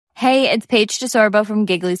Hey, it's Paige DeSorbo from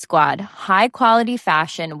Giggly Squad. High quality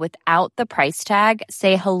fashion without the price tag.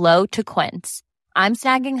 Say hello to Quince. I'm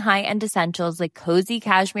snagging high-end essentials like cozy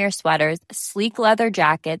cashmere sweaters, sleek leather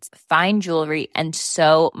jackets, fine jewelry, and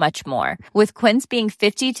so much more. With Quince being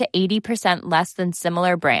 50 to 80% less than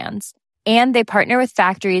similar brands. And they partner with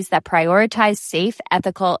factories that prioritize safe,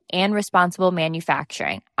 ethical, and responsible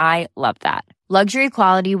manufacturing. I love that. Luxury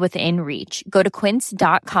quality within reach. Go to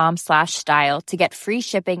quince.com/style to get free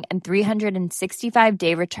shipping and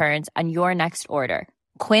 365-day returns on your next order.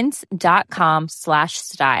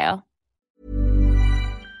 Quince.com/style.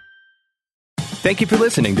 Thank you for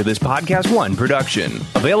listening to this Podcast One production.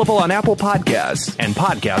 Available on Apple Podcasts and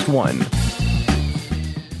Podcast One.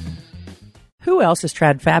 Who else has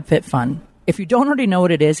tried FabFitFun? If you don't already know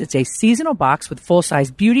what it is, it's a seasonal box with full-size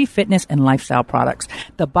beauty, fitness, and lifestyle products.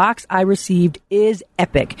 The box I received is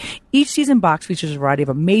epic. Each season box features a variety of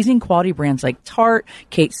amazing quality brands like Tarte,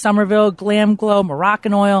 Kate Somerville, Glam Glow,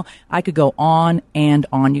 Moroccan I could go on and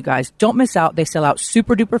on, you guys. Don't miss out. They sell out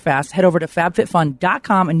super duper fast. Head over to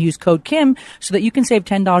FabFitFun.com and use code Kim so that you can save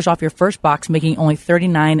 $10 off your first box, making only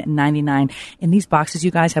 $39.99. And these boxes, you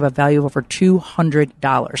guys, have a value of over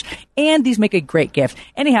 $200. And these make a great gift.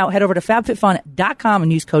 Anyhow, head over to FabFitFun.com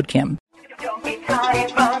and use code Kim.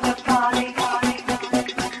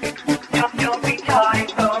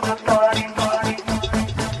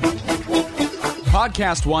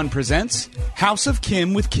 Podcast One presents House of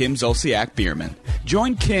Kim with Kim Zolciak Biermann.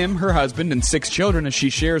 Join Kim, her husband, and 6 children as she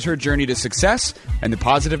shares her journey to success and the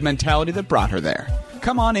positive mentality that brought her there.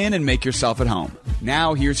 Come on in and make yourself at home.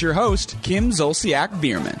 Now, here's your host, Kim Zolciak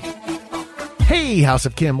Biermann. Hey, House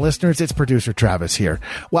of Kim listeners, it's producer Travis here.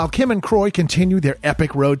 While Kim and Croy continue their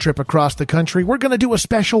epic road trip across the country, we're going to do a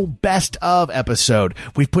special best of episode.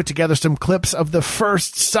 We've put together some clips of the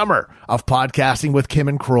first summer of podcasting with Kim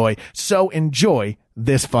and Croy, so enjoy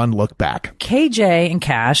this fun look back. KJ and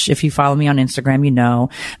Cash, if you follow me on Instagram, you know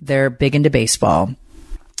they're big into baseball.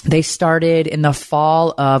 They started in the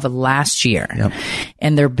fall of last year,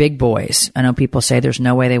 and they're big boys. I know people say there's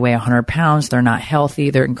no way they weigh 100 pounds. They're not healthy.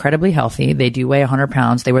 They're incredibly healthy. They do weigh 100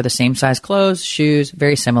 pounds. They wear the same size clothes, shoes,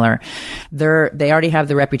 very similar. They already have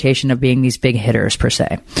the reputation of being these big hitters, per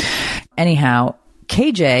se. Anyhow,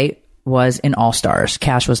 KJ was in All-Stars.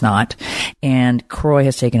 Cash was not. And Croy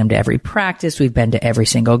has taken him to every practice. We've been to every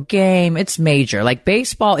single game. It's major. Like,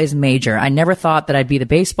 baseball is major. I never thought that I'd be the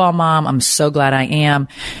baseball mom. I'm so glad I am.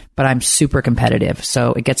 But I'm super competitive,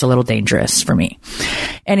 so it gets a little dangerous for me.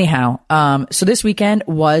 Anyhow, so this weekend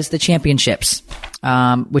was the championships,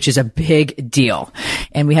 which is a big deal.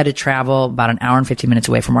 And we had to travel about an hour and 15 minutes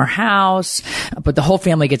away from our house, but the whole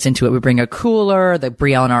family gets into it. We bring a cooler, the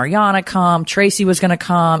Brielle and Ariana come, Tracy was going to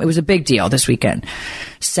come. It was a big deal this weekend.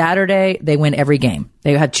 Saturday, they win every game.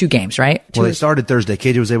 They had 2 games, right? Well, they started Thursday.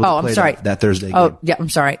 KJ was able to play that Thursday game. Oh, yeah, I'm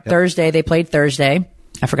sorry. Yep. Thursday, they played Thursday.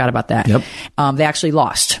 I forgot about that. Yep. They actually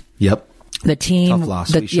lost. Yep. The team. Tough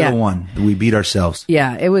loss. We should have won. We beat ourselves.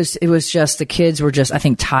 Yeah. It was just, the kids were just, I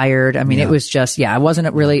think, tired. I mean, it was just, it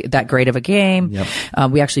wasn't really that great of a game. Yep.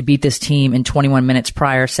 We actually beat this team in 21 minutes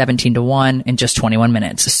prior, 17-1 in just 21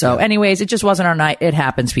 minutes. So anyways, it just wasn't our night. It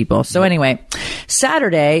happens, people. So anyway,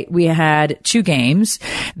 Saturday we had 2 games.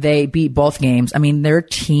 They beat both games. I mean, their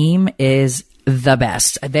team is the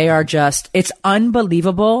best. They are just, it's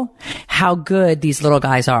unbelievable how good these little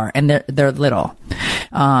guys are. And they're little.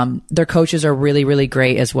 Their coaches are really, really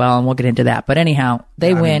great as well. And we'll get into that. But anyhow,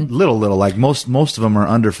 they win. Little, like most of them are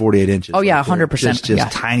under 48 inches. Oh yeah, 100%.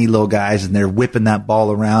 Just tiny little guys, and they're whipping that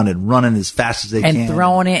ball around and running as fast as they can. And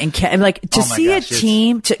throwing it and like to see a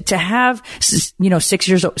team, to have,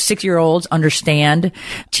 6-year-olds understand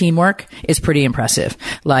teamwork is pretty impressive.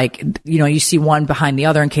 Like, you see one behind the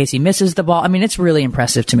other in case he misses the ball. I mean, it's really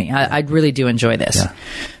impressive to me. I really do enjoy this. Yeah.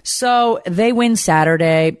 So they win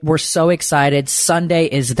Saturday. We're so excited. Sunday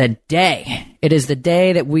is the day. It is the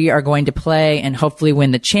day that we are going to play and hopefully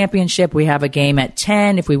win the championship. We have a game at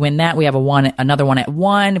 10. If we win that, we have another one at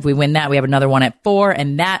 1. If we win that, we have another one at 4.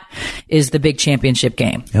 And that is the big championship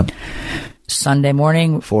game. Yep. Sunday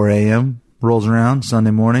morning. 4 a.m. rolls around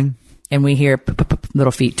Sunday morning. And we hear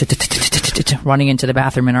little feet running into the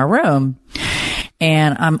bathroom in our room.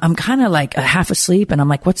 And I'm kind of like half asleep, and I'm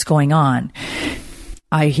like, what's going on?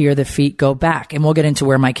 I hear the feet go back, and we'll get into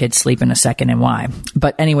where my kids sleep in a second and why.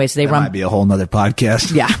 But anyways, that might be a whole nother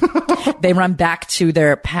podcast. Yeah. They run back to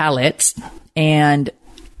their pallets, and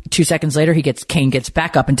 2 seconds later, Kane gets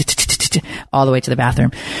back up and all the way to the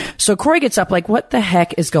bathroom. So Croy gets up like, what the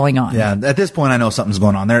heck is going on? Yeah, at this point, I know something's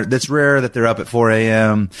going on. It's rare that they're up at 4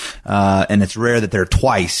 a.m., and it's rare that they're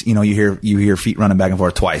twice. You hear feet running back and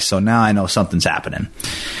forth twice. So now I know something's happening.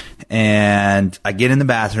 And I get in the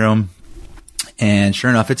bathroom, and sure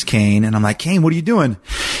enough, it's Kane. And I'm like, Kane, what are you doing?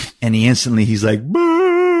 And he's like, boo!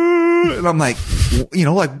 And I'm like,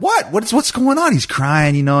 like what? What's going on? He's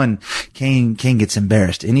crying, and Kane gets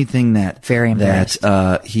embarrassed. Anything that very embarrassed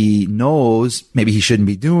that he knows maybe he shouldn't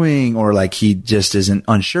be doing, or like he just isn't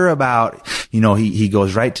unsure about, he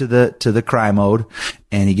goes right to the cry mode,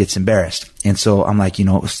 and he gets embarrassed. And so I'm like,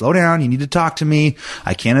 slow down. You need to talk to me.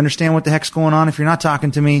 I can't understand what the heck's going on if you're not talking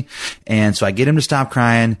to me. And so I get him to stop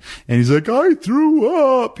crying, and he's like, I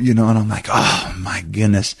threw up, and I'm like, oh my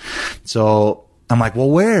goodness. So I'm like, well,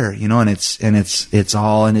 where? And it's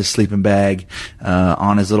all in his sleeping bag,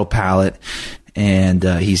 on his little pallet. And,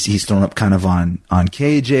 he's thrown up kind of on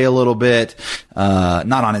KJ a little bit,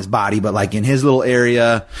 not on his body, but like in his little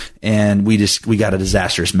area. And we got a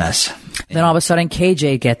disastrous mess. Then all of a sudden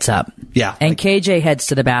KJ gets up. Yeah. And KJ heads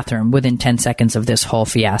to the bathroom within 10 seconds of this whole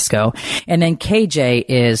fiasco. And then KJ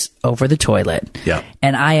is over the toilet. Yeah.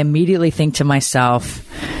 And I immediately think to myself,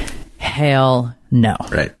 hell no.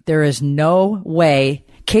 Right. There is no way.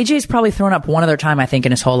 KJ's probably thrown up one other time, I think,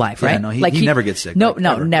 in his whole life, right? Yeah, no, he never gets sick. No,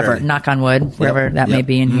 never. Rarely. Knock on wood, wherever that may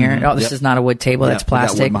be in here. Oh, this is not a wood table. That's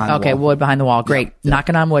plastic. Okay, wood behind the wall. Great.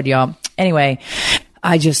 Knocking on wood, y'all. Anyway,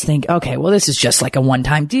 I just think, okay, well, this is just like a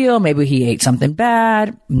one-time deal. Maybe he ate something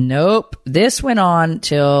bad. Nope. This went on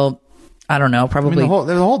till, I don't know, probably the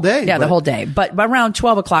whole day. Yeah, the whole day. But around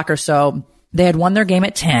 12 o'clock or so, they had won their game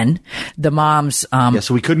at 10. The moms,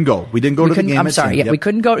 so we couldn't go. We didn't go to the game. I'm sorry. Yeah, we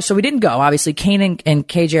couldn't go. So we didn't go. Obviously, Kane and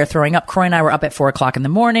KJ are throwing up. Croy and I were up at 4 o'clock in the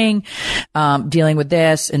morning, dealing with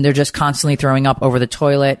this, and they're just constantly throwing up over the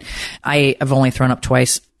toilet. I have only thrown up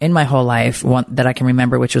twice in my whole life, one that I can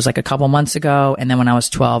remember, which was like a couple months ago. And then when I was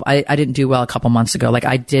 12, I didn't do well a couple months ago. Like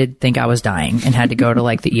I did think I was dying and had to go to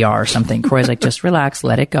like the ER or something. Croy's like, just relax,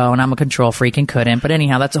 let it go. And I'm a control freak and couldn't. But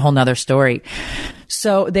anyhow, that's a whole nother story.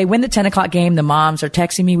 So they win the 10 o'clock game. The moms are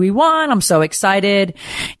texting me, we won. I'm so excited.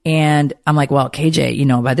 And I'm like, well,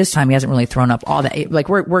 KJ, by this time he hasn't really thrown up all that. Like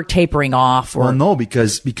we're tapering off. Well, no,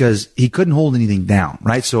 because he couldn't hold anything down,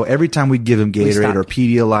 right? So every time we'd give him Gatorade or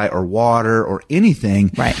Pedialyte or water or anything,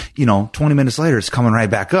 right. 20 minutes later, it's coming right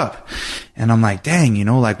back up. And I'm like, dang,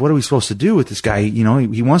 like, what are we supposed to do with this guy?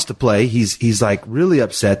 He wants to play. He's like really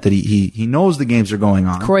upset that he knows the games are going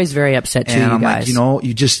on. Croy's very upset too, and I'm guys.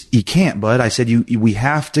 like, you can't, bud. I said, we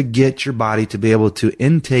have to get your body to be able to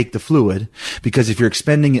intake the fluid, because if you're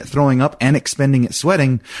expending it throwing up and expending it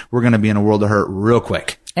sweating, we're going to be in a world of hurt real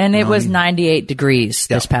quick. And it was 98 degrees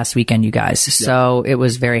this past weekend, you guys. So it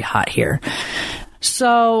was very hot here.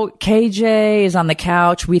 So KJ is on the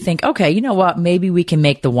couch. We think, okay, you know what? Maybe we can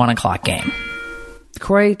make the 1 o'clock game.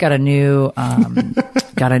 Croy got a new,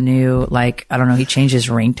 like, I don't know, he changed his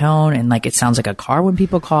ringtone and like it sounds like a car when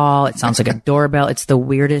people call. It sounds like a doorbell. It's the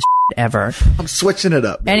weirdest ever. I'm switching it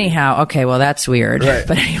up. Anyhow, okay, well, that's weird. Right.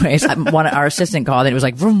 But anyways, our assistant called and it was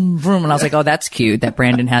like, vroom, vroom. And I was like, oh, that's cute that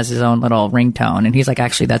Brandon has his own little ringtone. And he's like,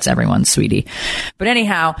 actually, that's everyone's, sweetie. But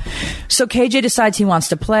anyhow, so KJ decides he wants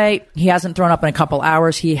to play. He hasn't thrown up in a couple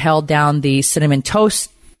hours. He held down the cinnamon toast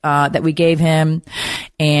that we gave him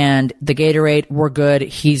and the Gatorade. We're good.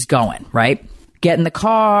 He's going, right? Get in the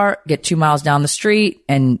car, get 2 miles down the street,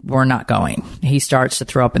 and we're not going. He starts to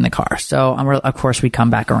throw up in the car. So, of course, we come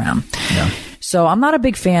back around. Yeah. So I'm not a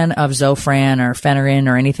big fan of Zofran or Phenerin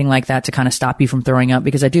or anything like that to kind of stop you from throwing up,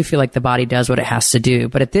 because I do feel like the body does what it has to do.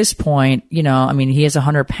 But at this point, he is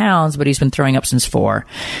 100 pounds, but he's been throwing up since 4.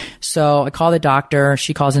 So I call the doctor.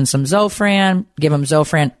 She calls in some Zofran, give him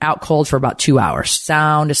Zofran, out cold for about 2 hours,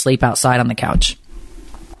 sound asleep outside on the couch.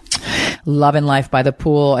 Loving life by the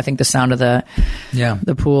pool. I think the sound of the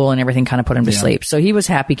pool and everything kind of put him to sleep. So he was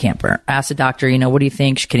happy camper. Asked the doctor, what do you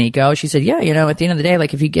think? Can he go? She said, yeah, at the end of the day,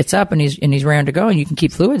 like if he gets up and he's raring to go and you can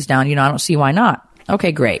keep fluids down, I don't see why not.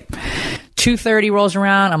 Okay, great. 2:30 rolls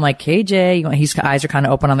around. I'm like, KJ, his eyes are kind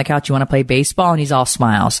of open on the couch. You want to play baseball? And he's all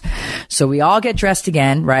smiles. So we all get dressed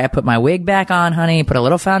again, right? I put my wig back on, honey, put a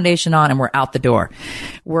little foundation on, and we're out the door.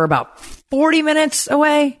 We're about 40 minutes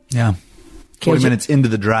away. Yeah. 40 minutes into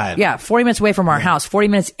the drive. Yeah, 40 minutes away from our house. 40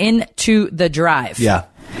 minutes into the drive. Yeah.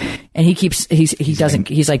 And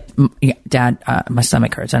he's like, Dad, my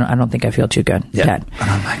stomach hurts. I don't think I feel too good. Yeah. Dad.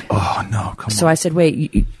 And I'm like, oh no, come on. So I said,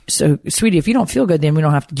 wait, so sweetie, if you don't feel good, then we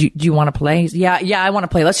don't have to, do you want to play? Yeah, I want to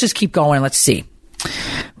play. Let's just keep going. Let's see.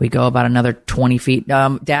 We go about another 20 feet.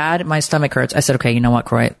 Dad, my stomach hurts. I said, okay, you know what,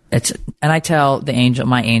 Croy? And I tell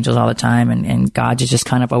my angels all the time, and God just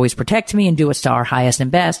kind of always protect me and do what's to our highest and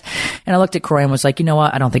best. And I looked at Croy and was like, you know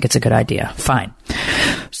what? I don't think it's a good idea. Fine.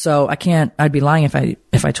 So I'd be lying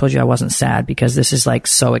if I told you I wasn't sad, because this is like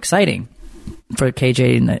so exciting. for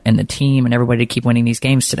KJ and the team and everybody to keep winning these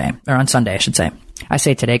games today, or on Sunday, I should say. I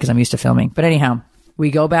say today because I'm used to filming. But anyhow,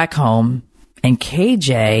 we go back home. And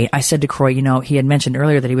KJ, I said to Croy, he had mentioned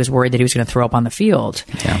earlier that he was worried that he was going to throw up on the field.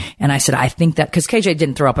 Yeah. And I said, I think that, because KJ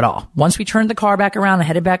didn't throw up at all. Once we turned the car back around and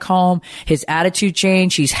headed back home, his attitude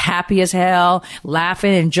changed. He's happy as hell,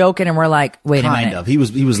 laughing and joking. And we're like, wait a minute. Kind of. He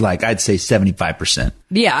was like, I'd say 75%.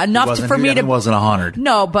 Yeah, enough for me to. It wasn't 100.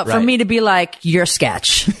 No, but for me to be like, you're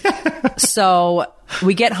sketch. So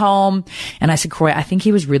we get home and I said, Croy, I think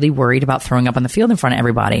he was really worried about throwing up on the field in front of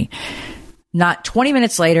everybody. Not 20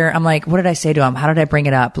 minutes later, I'm like, what did I say to him? How did I bring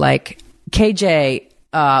it up? Like, KJ,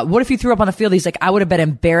 what if you threw up on the field? He's like, I would have been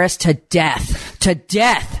embarrassed to death.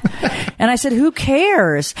 And I said, who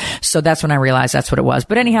cares? So that's when I realized that's what it was.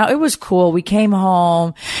 But anyhow, it was cool. We came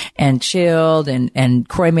home and chilled and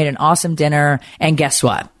Croy made an awesome dinner. And guess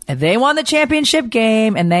what? They won the championship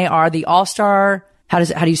game and they are the All-Star. How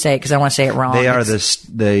do you say it? Because I want to say it wrong. They are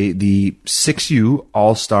the 6U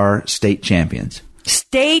All-Star state champions.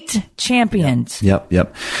 State champions.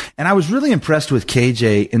 Yep. And I was really impressed with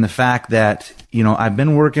KJ in the fact that, I've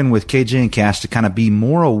been working with KJ and Cass to kind of be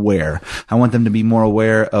more aware. I want them to be more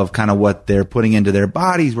aware of kind of what they're putting into their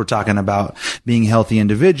bodies. We're talking about being healthy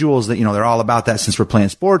individuals that, they're all about that since we're playing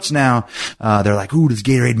sports now. They're like, ooh, does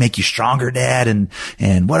Gatorade make you stronger, Dad?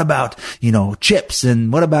 And what about, chips?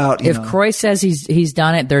 And what about, if Croy says he's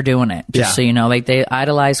done it, they're doing it. Just so you know, like they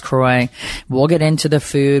idolize Croy. We'll get into the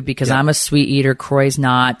food because I'm a sweet eater. Croy's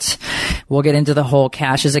not. We'll get into the whole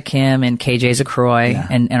Cash is a Kim and KJ's a Croy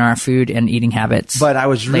and our food and eating habits. But I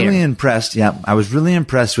was really impressed. Yeah. I was really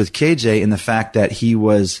impressed with KJ in the fact that he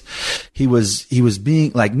was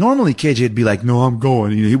being like, normally KJ would be like, no, I'm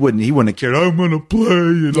going. He wouldn't have cared. I'm going to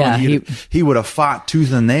play. He would have fought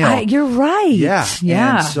tooth and nail. You're right. Yeah.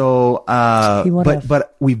 And so,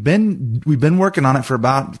 but we've been working on it for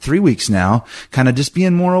about 3 weeks now, kind of just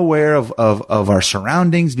being more aware of our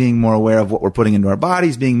surroundings, being more aware of what we're putting into our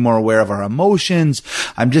bodies, being more aware of our emotions.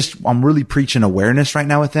 I'm really preaching awareness right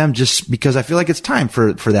now with them just because I feel like it's time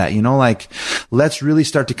for that, like let's really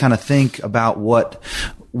start to kind of think about what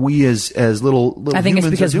we as little I think it's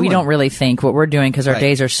because we don't really think what we're doing because our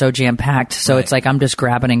days are so jam packed. So it's like I'm just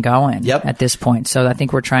grabbing and going at this point. So I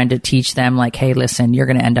think we're trying to teach them like, hey, listen, you're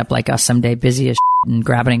going to end up like us someday, busy as and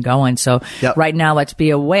grabbing and going. So right now, let's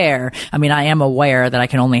be aware. I mean, I am aware that I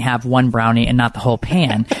can only have one brownie and not the whole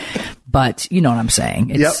pan. But you know what I'm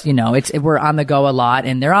saying? It's, we're on the go a lot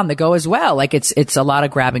and they're on the go as well. Like it's a lot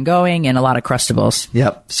of grab and going and a lot of Crustables.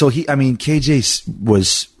 Yep. So KJ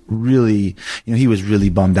was really, he was really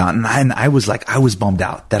bummed out. And I was bummed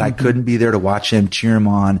out that I couldn't be there to watch him, cheer him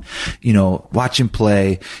on, watch him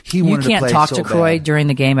play. He wanted to play. You can't talk to Croy during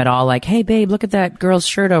the game at all. Like, hey babe, look at that girl's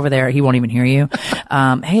shirt over there. He won't even hear you.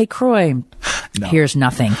 Hey Croy, here's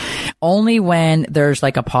nothing. Only when there's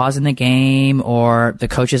like a pause in the game or the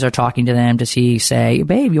coaches are talking to them does he say,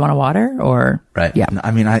 babe, you want a water? Or right. Yeah. I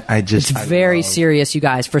mean, it's very serious, you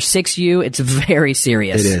guys. For 6U, it's very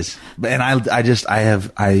serious. It is. And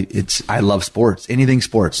I love sports, anything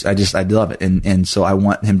sports. I love it. And so I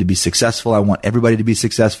want him to be successful. I want everybody to be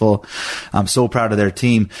successful. I'm so proud of their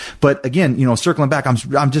team. But again, circling back,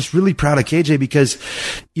 I'm just really proud of KJ because,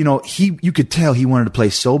 you could tell he wanted to play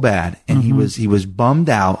so bad and he was bummed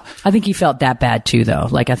out. I think he felt that bad too, though.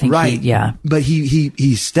 Like, I think But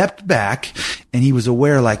he stepped back and he was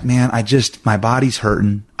aware, like, man, my body's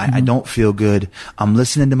hurting. I don't feel good. I'm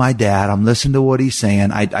listening to my dad. I'm listening to what he's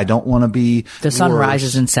saying. I don't want to be The sun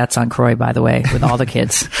rises and sets on Croy, by the way, with all the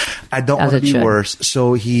kids. I don't want to be worse.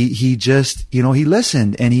 So he just, he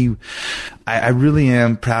listened and I really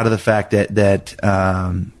am proud of the fact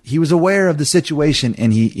that he was aware of the situation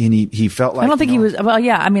and he felt like, I don't think he was,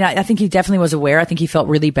 I think he definitely was aware. I think he felt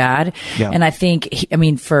really bad. Yeah. And I think,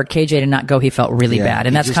 for KJ to not go, he felt really bad.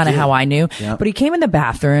 And that's kind of how I knew. Yeah. But he came in the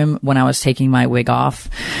bathroom when I was taking my wig off,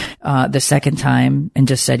 the second time and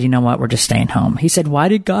just said, you know what, we're just staying home. He said, why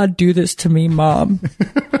did God do this to me, Mom?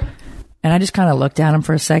 And I just kind of looked at him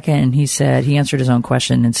for a second and he answered his own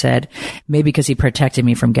question and said, maybe because he protected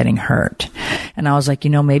me from getting hurt. And I was like,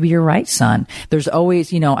 maybe you're right, son. There's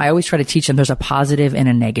always, I always try to teach them there's a positive and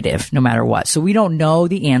a negative no matter what. So we don't know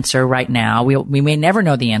the answer right now. We may never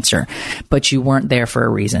know the answer, but you weren't there for a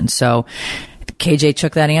reason. So KJ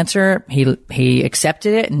took that answer. He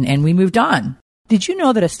accepted it and we moved on. Did you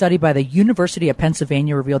know that a study by the University of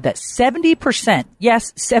Pennsylvania revealed that 70%,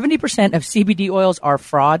 yes, 70% of CBD oils are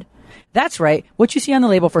fraud? That's right. What you see on the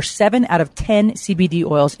label for 7 out of 10 CBD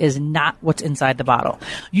oils is not what's inside the bottle.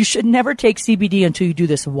 You should never take CBD until you do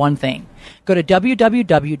this one thing. Go to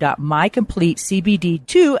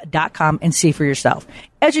www.mycompletecbd2.com and see for yourself.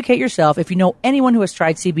 Educate yourself. If you know anyone who has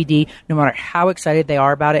tried CBD, no matter how excited they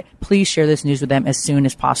are about it, please share this news with them as soon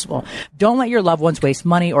as possible. Don't let your loved ones waste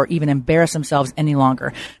money or even embarrass themselves any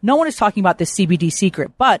longer. No one is talking about this CBD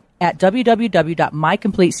secret, but at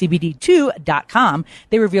www.mycompletecbd2.com,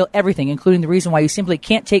 they reveal everything, including the reason why you simply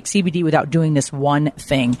can't take CBD without doing this one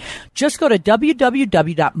thing. Just go to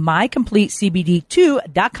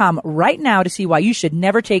www.mycompletecbd2.com right now to see why you should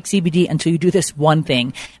never take CBD until you do this one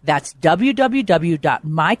thing. That's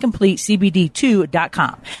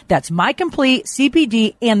www.mycompletecbd2.com. That's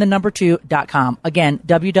mycompletecbd and the number 2.com. Again,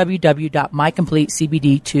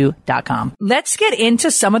 www.mycompletecbd2.com. Let's get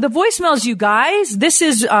into some of the voicemails, you guys. This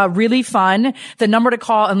is really fun. The number to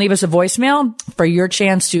call and leave us a voicemail for your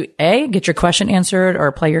chance to get your question answered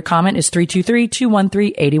or play your comment is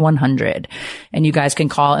 323-213-8100. And you guys can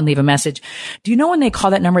call and leave a message. Do you know when they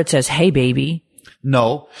call that number, it says, "Hey, baby"?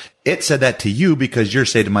 No, it said that to you because your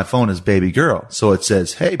say to my phone is "baby girl." So it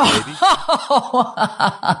says, "Hey, baby."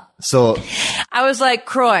 So I was like,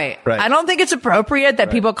 Croy, right. I don't think it's appropriate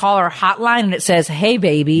that people call our hotline and it says, "Hey,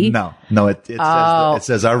 baby." No, it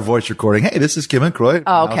says our voice recording. Hey, this is Kim and Croy.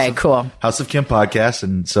 Oh, okay, cool. House of Kim podcast.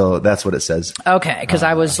 And so that's what it says. Okay. Cause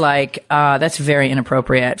I was like, that's very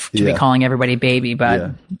inappropriate to be calling everybody baby,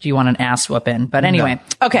 but do you want an ass whooping? But anyway,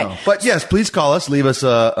 okay. No. But yes, please call us, leave us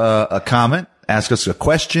a comment. Ask us a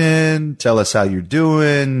question. Tell us how you're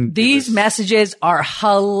doing. These messages are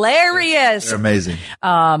hilarious. They're amazing.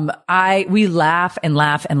 We laugh and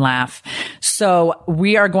laugh and laugh. So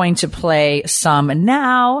we are going to play some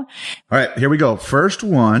now. All right, here we go. First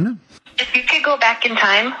one. If you could go back in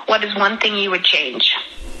time, what is one thing you would change?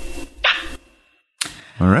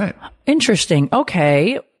 All right. Interesting.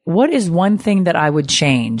 Okay. What is one thing that I would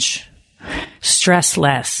change? Stress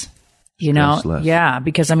less. You know, yeah,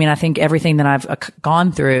 because I mean, I think everything that I've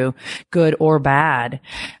gone through, good or bad,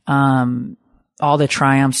 all the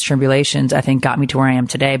triumphs, tribulations, I think got me to where I am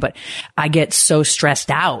today. But I get so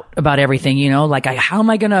stressed out about everything, you know, like how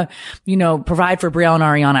am I going to, you know, provide for Brielle and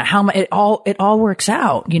Ariana? It all works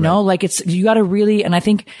out, you know, like you got to really, and I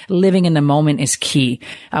think living in the moment is key.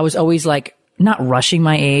 I was always like, not rushing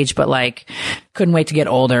my age, but like couldn't wait to get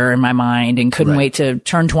older in my mind and couldn't wait to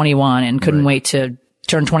turn 21 and couldn't wait to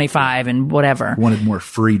turn 25 and whatever. Wanted more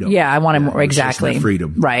freedom. Yeah, I wanted more. Exactly.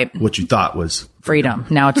 Freedom. Right. What you thought was freedom.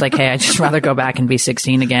 Now it's like, hey, I'd just rather go back and be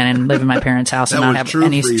 16 again and live in my parents' house and not have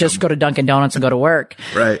any, just go to Dunkin' Donuts and go to work.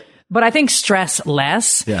 Right. But I think stress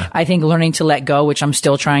less. Yeah. I think learning to let go, which I'm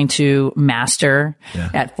still trying to master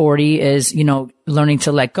at 40 is, you know, learning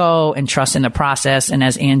to let go and trust in the process. And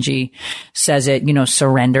as Angie says it, you know,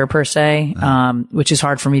 surrender per se, which is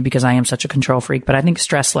hard for me because I am such a control freak, but I think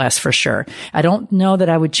stress less for sure. I don't know that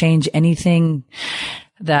I would change anything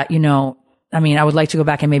that, you know, I mean, I would like to go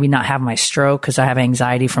back and maybe not have my stroke because I have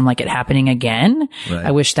anxiety from like it happening again. Right.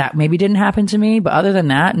 I wish that maybe didn't happen to me, but other than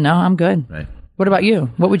that, no, I'm good. Right. What about you?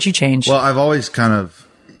 What would you change? Well, I've always kind of,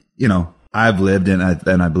 you know, I've lived and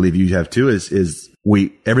I believe you have too is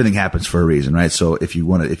everything happens for a reason, right? So if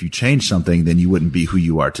you change something, then you wouldn't be who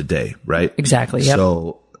you are today, right? Exactly. Yep.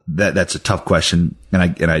 So that's a tough question. And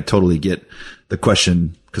I totally get the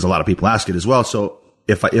question because a lot of people ask it as well. So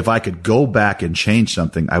if I could go back and change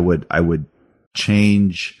something, I would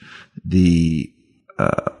change the,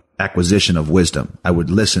 acquisition of wisdom. I would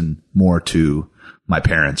listen more to my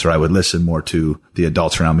parents, or I would listen more to the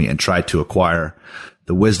adults around me and try to acquire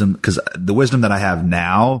the wisdom, because the wisdom that I have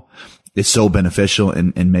now is so beneficial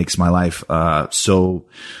and makes my life, so,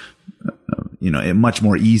 much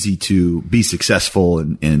more easy to be successful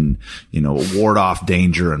and ward off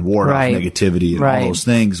danger and ward off negativity and all those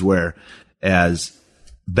things. Whereas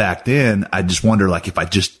back then, I just wonder, like, if I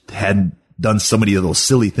just hadn't done so many of those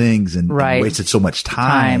silly things and wasted so much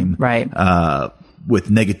time. With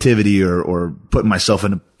negativity or putting myself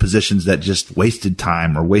in positions that just wasted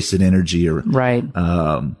time or wasted energy or,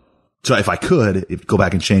 so if I could go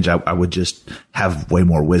back and change, I would just have way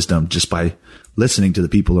more wisdom just by listening to the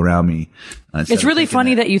people around me. It's really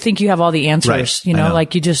funny that you think you have all the answers,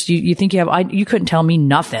 like you think you have, you couldn't tell me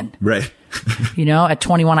nothing. Right. At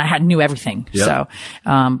 21, I knew everything. Yep.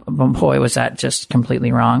 So, boy, was that just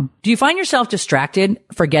completely wrong. Do you find yourself distracted,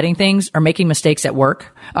 forgetting things, or making mistakes at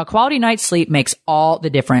work? A quality night's sleep makes all the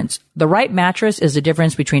difference. The right mattress is the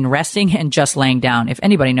difference between resting and just laying down. If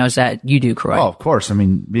anybody knows that, you do, Croy. Oh, of course. I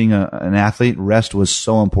mean, being an athlete, rest was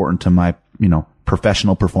so important to my,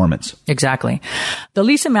 professional performance. Exactly. The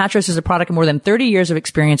Leesa mattress is a product of more than 30 years of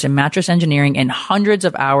experience in mattress engineering and hundreds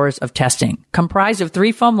of hours of testing. Comprised of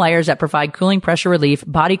 3 foam layers that provide cooling, pressure relief,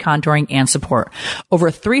 body contouring, and support.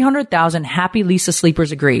 Over 300,000 happy Leesa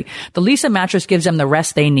sleepers agree. The Leesa mattress gives them the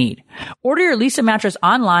rest they need. Order your Leesa mattress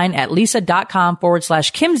online at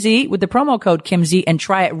leesa.com/KimZ with the promo code KimZ and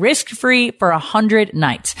try it risk-free for 100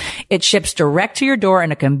 nights. It ships direct to your door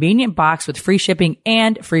in a convenient box with free shipping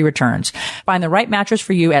and free returns. Find the right mattress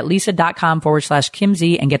for you at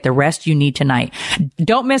leesa.com/KimZ and get the rest you need tonight.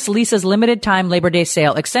 Don't miss Leesa's limited time Labor Day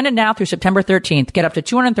sale. Extended now through September 13th. Get up to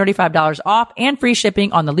 $235 off and free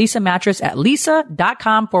shipping on the Leesa mattress at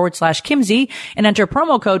leesa.com/KimZ and enter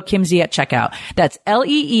promo code KimZ at checkout. That's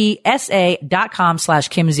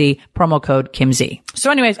LEESA.com/KimZ, promo code KimZ.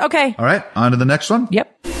 So anyways, okay. All right. On to the next one. Yep.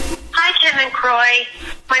 Hi, Kim and Croy.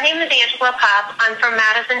 My name is Angela Pop. I'm from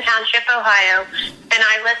Madison Township, Ohio, and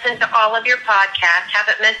I listen to all of your podcasts.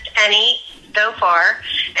 Haven't missed any so far,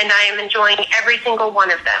 and I am enjoying every single one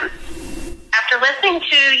of them. After listening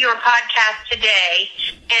to your podcast today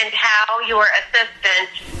and how your assistant,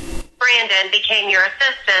 Brandon, became your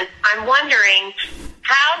assistant, I'm wondering,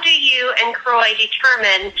 how do you and Croy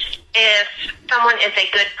determine if someone is a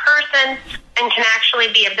good person and can actually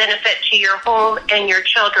be a benefit to your home and your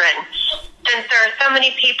children? Since there are so many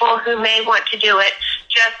people who may want to do it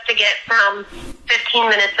just to get some 15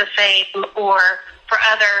 minutes of fame or for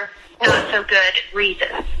other not so good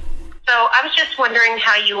reasons. So I was just wondering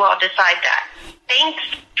how you all decide that. Thanks.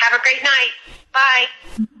 Have a great night. Bye.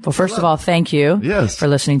 Well, first of all, thank you for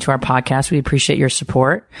listening to our podcast. We appreciate your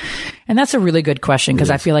support. And that's a really good question because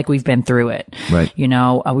I feel like we've been through it. Right. You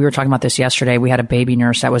know, we were talking about this yesterday. We had a baby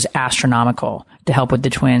nurse that was astronomical to help with the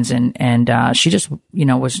twins. And she just, you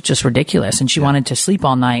know, was just ridiculous. And she wanted to sleep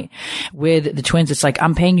all night with the twins. It's like,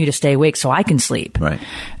 I'm paying you to stay awake so I can sleep. Right.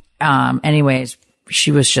 Anyways,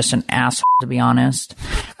 she was just an asshole, to be honest.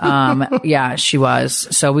 Yeah, she was.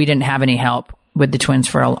 So we didn't have any help with the twins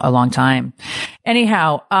for a long time.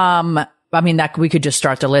 Anyhow, I mean, that we could just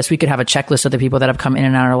start the list. We could have a checklist of the people that have come in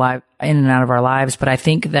and out of our lives. But I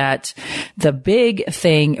think that the big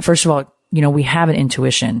thing, first of all, you know, we have an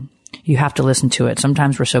intuition. You have to listen to it.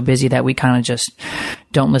 Sometimes we're so busy that we kind of just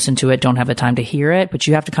don't listen to it, don't have the time to hear it, but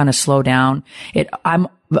you have to kind of slow down. I'm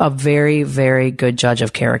a very, very good judge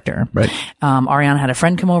of character. Right. Ariana had a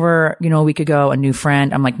friend come over, you know, a week ago, a new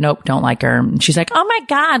friend. I'm like, nope, don't like her. And she's like, oh my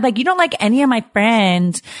God, like you don't like any of my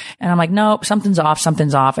friends. And I'm like, nope, something's off.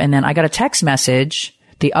 And then I got a text message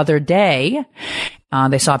the other day.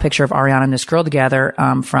 They saw a picture of Ariana and this girl together,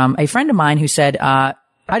 from a friend of mine who said,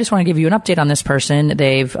 I just want to give you an update on this person.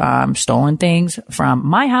 They've stolen things from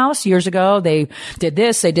my house years ago. They did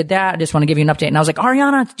this, they did that. I just want to give you an update. And I was like,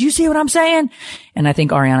 Ariana, do you see what I'm saying? And I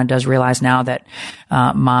think Ariana does realize now that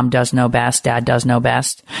mom does know best, dad does know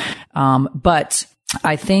best. But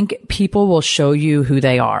I think people will show you who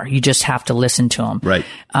they are. You just have to listen to them. Right.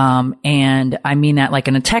 And I mean that like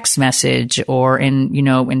in a text message or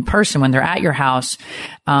in person when they're at your house.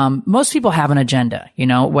 Most people have an agenda, you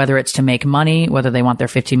know, whether it's to make money, whether they want their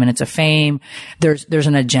 15 minutes of fame, there's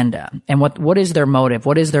an agenda. And what is their motive?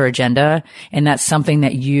 What is their agenda? And that's something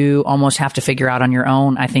that you almost have to figure out on your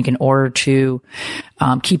own, I think, in order to,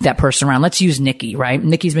 keep that person around. Let's use Nikki, right?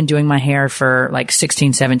 Nikki's been doing my hair for like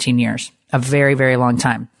 16, 17 years. A very, very long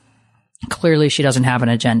time. Clearly she doesn't have an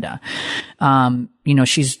agenda. You know,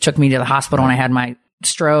 she's took me to the hospital when I had my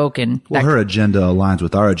stroke and her agenda aligns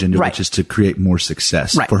with our agenda, which is to create more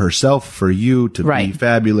success for herself, for you to be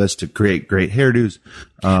fabulous, to create great hairdos.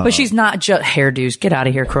 But she's not just hairdos. Get out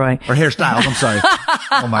of here, Croy. Or hairstyles. I'm sorry.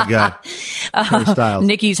 Oh my God. Hairstyles.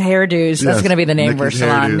 Nikki's hairdos. That's going to be the name of her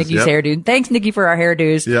salon. Nikki's hairdo. Thanks, Nikki, for our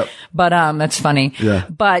hairdos. Yep. But, that's funny. Yeah.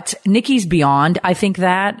 But Nikki's beyond, I think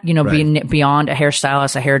that, you know, being beyond a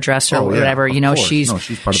hairstylist, a hairdresser, or whatever, you know, she's part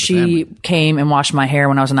of the family. Came and washed my hair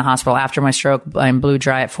when I was in the hospital after my stroke and blew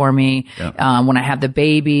dry it for me. Yep. When I had the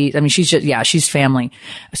baby, I mean, she's family.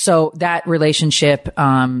 So that relationship,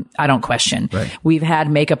 I don't question. Right. We've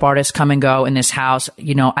had makeup artists come and go in this house,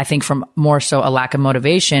 you know, I think from more so a lack of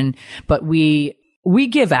motivation, but we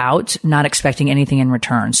give out not expecting anything in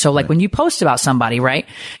return. So like when you post about somebody, right?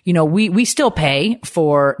 You know, we still pay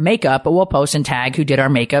for makeup, but we'll post and tag who did our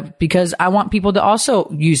makeup because I want people to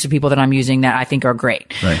also use the people that I'm using that I think are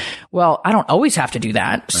great. Right. Well, I don't always have to do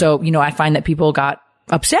that. Right. So, you know, I find that people got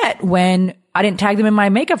upset when I didn't tag them in my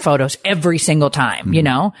makeup photos every single time, you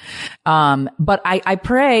know? But I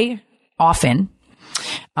pray often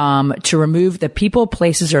to remove the people,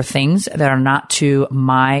 places, or things that are not to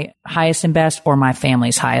my highest and best or my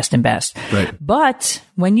family's highest and best. Right. But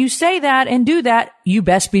when you say that and do that, you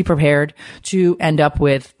best be prepared to end up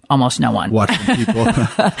with almost no one.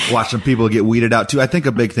 Watching people get weeded out too. I think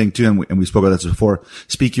a big thing too, and we spoke about this before,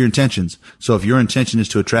 speak your intentions. So if your intention is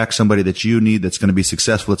to attract somebody that you need, that's going to be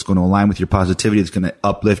successful, that's going to align with your positivity, that's going to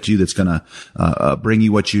uplift you, that's going to bring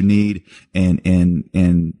you what you need, and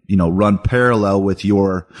run parallel with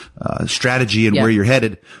your strategy and where you're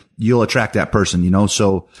headed, you'll attract that person.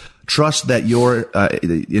 So trust that your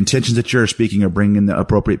the intentions that you're speaking are bringing the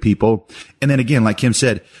appropriate people. And then again, like Kim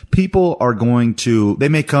said, people are they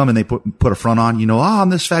may come and they put a front on, I'm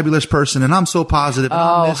this fabulous person and I'm so positive.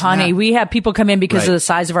 Oh, honey, we have people come in because of the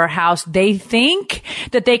size of our house. They think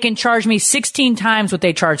that they can charge me 16 times what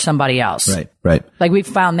they charge somebody else. Right. Like we've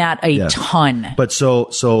found that a ton. But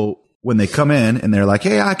so when they come in and they're like,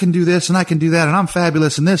 hey, I can do this and I can do that and I'm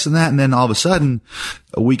fabulous and this and that. And then all of a sudden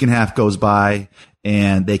a week and a half goes by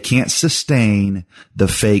and they can't sustain the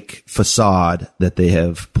fake facade that they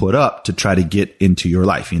have put up to try to get into your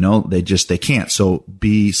life. They can't. So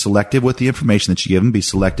be selective with the information that you give them, be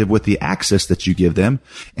selective with the access that you give them,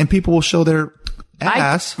 and people will show their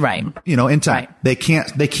ass, in time. Right. They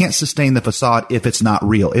can't sustain the facade if it's not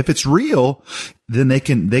real. If it's real, then they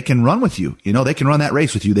can run with you. They can run that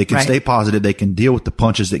race with you. They can stay positive. They can deal with the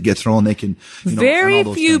punches that get thrown. They can, very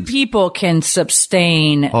few people can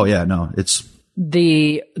sustain. Oh yeah, no, it's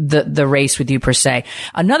the race with you per se.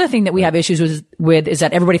 Another thing that we have issues with is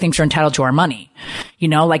that everybody thinks they're entitled to our money.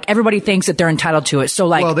 Like everybody thinks that they're entitled to it. So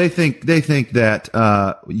well, they think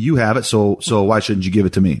that, you have it. So why shouldn't you give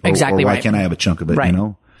it to me? Exactly. Or why can't I have a chunk of it? Right.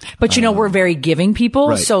 But we're very giving people.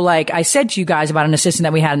 Right. So like I said to you guys about an assistant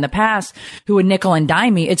that we had in the past who would nickel and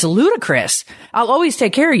dime me. It's ludicrous. I'll always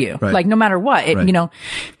take care of you. Right. Like no matter what,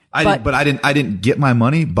 I didn't get my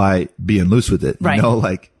money by being loose with it. Right.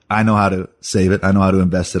 I know how to save it. I know how to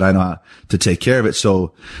invest it. I know how to take care of it.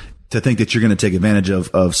 So to think that you're going to take advantage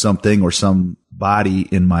of something or somebody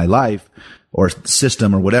in my life or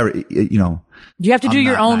system or whatever, you have to do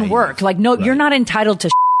your own work. Like, no, you're not entitled to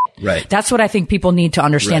Right. That's what I think people need to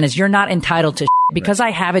understand is you're not entitled to because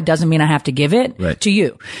I have it doesn't mean I have to give it to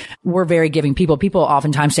you. We're very giving people. People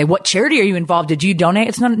oftentimes say, what charity are you involved? Did you donate?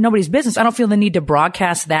 It's nobody's business. I don't feel the need to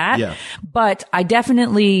broadcast that. Yeah. But I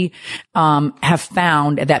definitely, have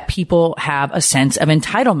found that people have a sense of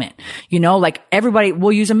entitlement. Like everybody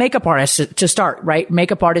will use a makeup artist to start, right?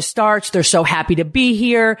 Makeup artist starts. They're so happy to be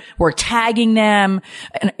here. We're tagging them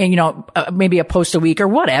and maybe a post a week or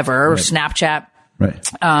whatever, or Snapchat.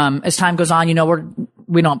 Right. As time goes on,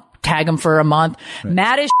 we don't tag them for a month. Right.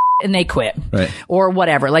 Mad as and they quit. Right. Or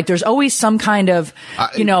whatever. Like there's always some kind of,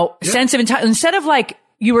 sense of entitlement. Instead of like,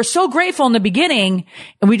 you were so grateful in the beginning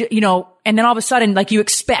and and then all of a sudden, like you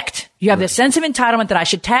have this sense of entitlement that I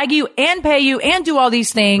should tag you and pay you and do all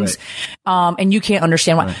these things. Right. And you can't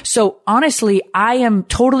understand why. Right. So honestly, I am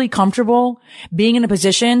totally comfortable being in a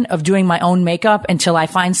position of doing my own makeup until I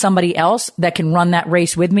find somebody else that can run that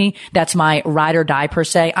race with me. That's my ride or die per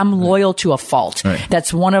se. I'm loyal to a fault. Right.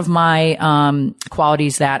 That's one of my,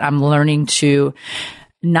 qualities that I'm learning to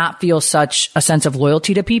not feel such a sense of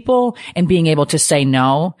loyalty to people and being able to say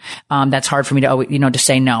no. That's hard for me to always, to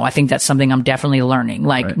say no. I think that's something I'm definitely learning.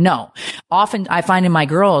 Like, no. Often I find in my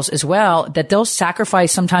girls as well that they'll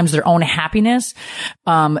sacrifice sometimes their own happiness,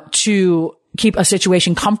 to keep a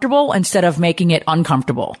situation comfortable instead of making it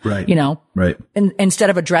uncomfortable. Right. Right. Instead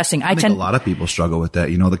of addressing, I think a lot of people struggle with that,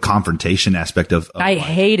 the confrontation aspect of I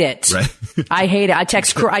hate it. Right. I hate it. I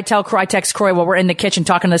text Croy while we're in the kitchen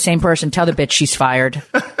talking to the same person. Tell the bitch she's fired.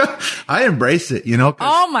 I embrace it,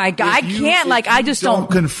 Oh my God. I can't I just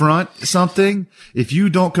don't confront something. If you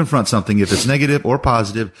don't confront something, if it's negative or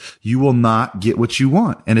positive, you will not get what you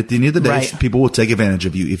want. And at the end of the day, people will take advantage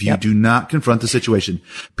of you. If you do not confront the situation,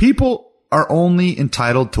 people are only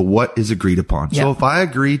entitled to what is agreed upon. Yep. So if I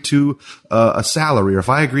agree to a salary, or if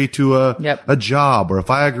I agree to a job, or if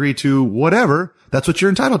I agree to whatever, that's what you're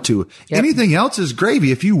entitled to. Yep. Anything else is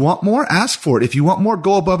gravy. If you want more, ask for it. If you want more,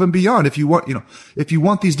 go above and beyond. If you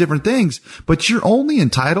want these different things, but you're only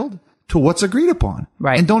entitled to what's agreed upon.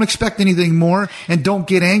 Right. And don't expect anything more, and don't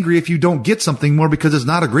get angry if you don't get something more because it's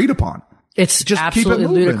not agreed upon. It's just absolutely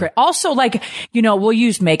ludicrous. Also, we'll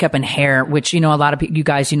use makeup and hair, which, a lot of you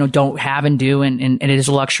guys, don't have and do. And it is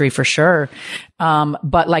a luxury for sure.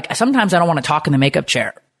 But sometimes I don't want to talk in the makeup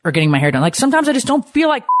chair or getting my hair done. Sometimes I just don't feel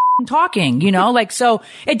like talking, so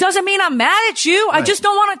it doesn't mean I'm mad at you. Right. I just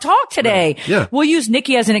don't want to talk today. Right. Yeah. We'll use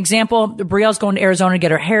Nikki as an example. Brielle's going to Arizona to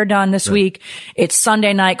get her hair done this week. It's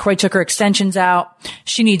Sunday night. Croy took her extensions out.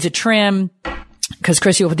 She needs a trim. because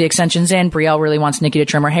Chrissy will put the extensions in. Brielle really wants Nikki to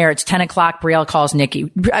trim her hair. It's 10 o'clock. Brielle calls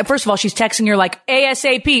Nikki. First of all, she's texting her like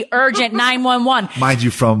ASAP, urgent, 911. Mind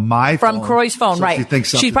you, from my phone. From Croy's phone, So right.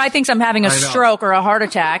 She probably thinks I'm having a stroke or a heart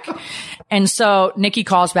attack. And so Nikki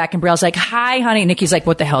calls back and Brielle's like, hi, honey. And Nikki's like,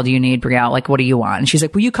 what the hell do you need, Brielle? Like, what do you want? And she's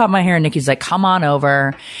like, will you cut my hair? And Nikki's like, come on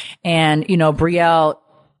over. And, Brielle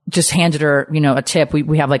just handed her, a tip.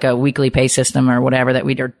 We have like a weekly pay system or whatever that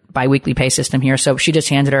we do, bi-weekly pay system here. So she just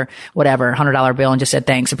handed her whatever, $100 bill and just said,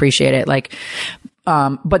 thanks, appreciate it. Like,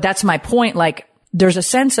 but that's my point. Like, there's a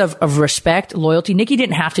sense of respect, loyalty. Nikki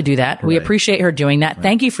didn't have to do that. Right. We appreciate her doing that. Right.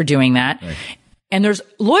 Thank you for doing that. Right. And there's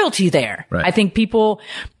loyalty there. Right. I think people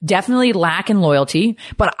definitely lack in loyalty,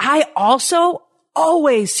 but I also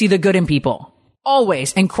always see the good in people.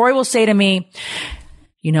 Always. And Croy will say to me,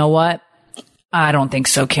 you know what? I don't think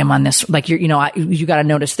so, Kim, on this. Like, you got to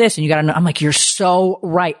notice this and you got to know. I'm like, you're so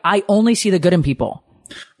right. I only see the good in people.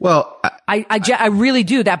 Well, I really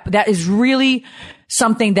do. That is really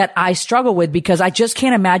something that I struggle with because I just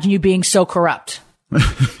can't imagine you being so corrupt.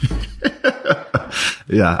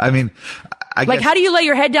 Yeah. I mean, I guess, how do you lay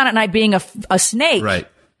your head down at night being a snake? Right.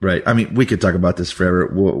 Right. I mean, we could talk about this forever.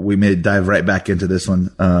 We may dive right back into this one.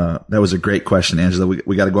 That was a great question, Angela.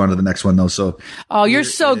 We got to go on to the next one though. So. Oh, you're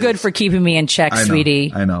so good for keeping me in check,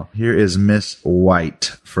 sweetie. I know. Here is Miss White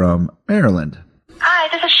from Maryland. Hi,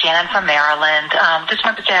 this is Shannon from Maryland. Just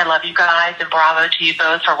wanted to say I love you guys and bravo to you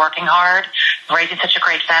both for working hard, raising such a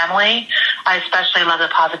great family. I especially love the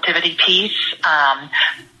positivity piece.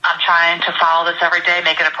 I'm trying to follow this every day,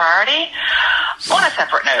 make it a priority. On a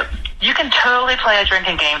separate note, you can totally play a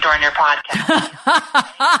drinking game during your podcast.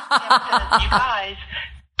 You guys,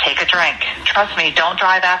 take a drink. Trust me, don't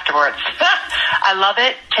drive afterwards. I love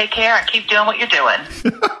it. Take care and keep doing what you're doing.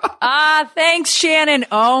 Thanks, Shannon.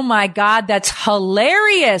 Oh my God, that's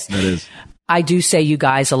hilarious. That is. I do say you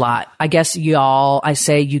guys a lot. I guess I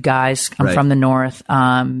say you guys. I'm from the North.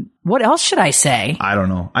 What else should I say? I don't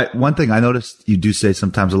know. One thing I noticed you do say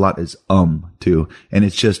sometimes a lot is, too. And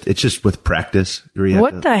it's just with practice.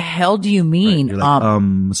 What the hell do you mean? Right?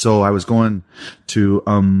 Like, so I was going to,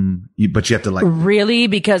 but you have to like. Really?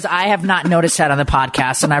 Because I have not noticed that on the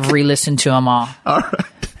podcast and I've re-listened to them all. All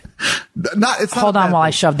right. Hold on while I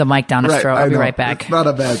shove the mic down his throat. I'll be right back. It's not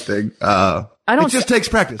a bad thing. It just takes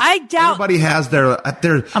practice. I doubt everybody has their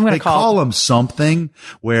they call them something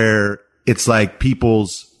where it's like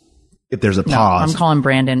if there's a pause. I'm calling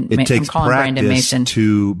Brandon. It takes Brandon Mason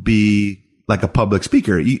to be like a public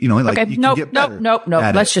speaker. You can get better. Nope.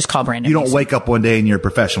 Let's just call Brandon. You don't wake up one day and you're a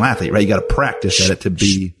professional athlete, right? You got to practice at it to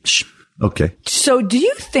be. Okay. So do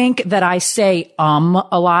you think that I say a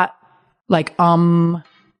lot? Like on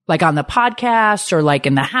the podcast or like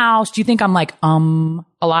in the house? Do you think I'm like a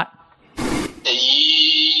lot?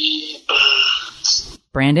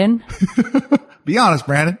 Brandon? Be honest,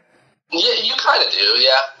 Brandon. Yeah, you kind of do, yeah.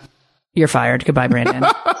 You're fired. Goodbye, Brandon.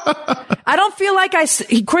 I don't feel like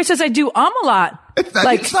Corey says I do a lot. It's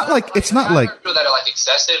not like people that are like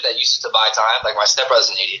excessive that use it to buy time. Like my stepbrother's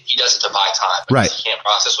an idiot. He does it to buy time. Right. He can't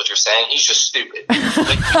process what you're saying. He's just stupid. I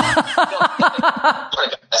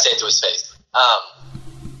say it to his face.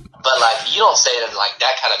 But like you don't say it in like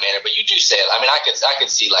that kind of manner, but you do say it. I mean, I could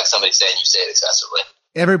see like somebody saying you say it excessively.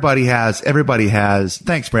 Everybody has.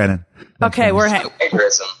 Thanks, Brandon. Okay, we're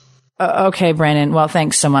okay, Brandon. Well,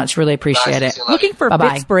 thanks so much. Really appreciate it. Looking for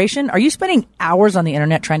inspiration? Are you spending hours on the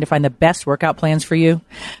internet trying to find the best workout plans for you?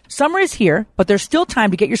 Summer is here, but there's still time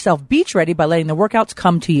to get yourself beach ready by letting the workouts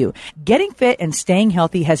come to you. Getting fit and staying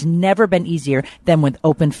healthy has never been easier than with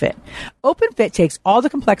OpenFit. OpenFit takes all the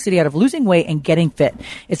complexity out of losing weight and getting fit.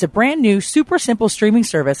 It's a brand new, super simple streaming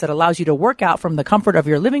service that allows you to work out from the comfort of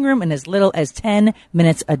your living room in as little as 10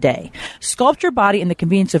 minutes a day. Sculpt your body in the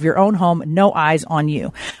convenience of your own home, no eyes on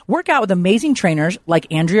you. Work out with amazing trainers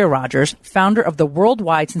like Andrea Rogers, founder of the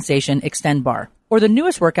worldwide sensation Extend Bar. Or the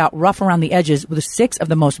newest workout, Rough Around the Edges, with 6 of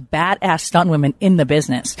the most badass stunt women in the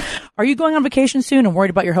business. Are you going on vacation soon and worried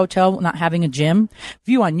about your hotel not having a gym?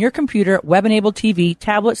 View on your computer, web-enabled TV,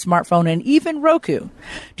 tablet, smartphone, and even Roku.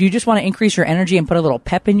 Do you just want to increase your energy and put a little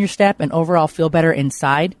pep in your step and overall feel better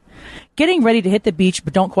inside? Getting ready to hit the beach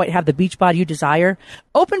but don't quite have the beach body you desire?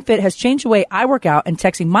 OpenFit has changed the way I work out, and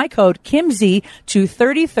texting my code KIMZ to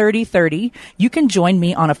 303030, you can join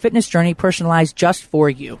me on a fitness journey personalized just for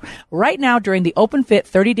you. Right now, during the OpenFit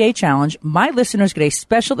 30-day challenge, my listeners get a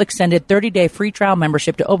special extended 30-day free trial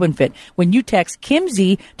membership to OpenFit when you text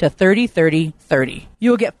KIMZ to 303030. You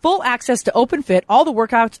will get full access to OpenFit, all the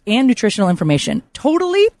workouts, and nutritional information.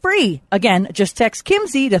 Totally free. Again, just text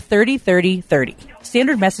KIMZ to 303030.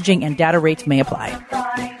 Standard messaging and data rates may apply.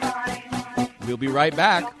 We'll be right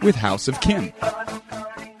back with House of Kim.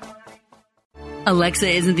 Alexa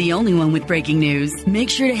isn't the only one with breaking news. Make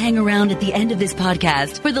sure to hang around at the end of this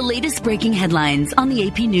podcast for the latest breaking headlines on the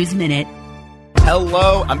AP News Minute.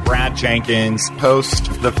 Hello, I'm Brad Jenkins, host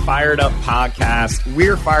of the Fired Up podcast.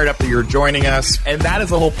 We're fired up that you're joining us, and that is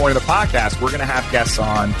the whole point of the podcast. We're going to have guests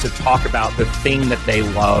on to talk about the thing that they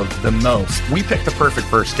love the most. We picked the perfect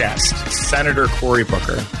first guest, Senator Cory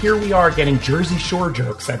Booker. Here we are getting Jersey Shore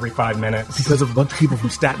jokes every 5 minutes. Because of a bunch of people from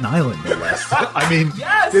Staten Island, no less. I mean,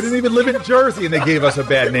 yes! They didn't even live in Jersey, and they gave us a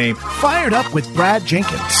bad name. Fired Up with Brad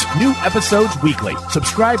Jenkins. New episodes weekly.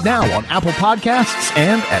 Subscribe now on Apple Podcasts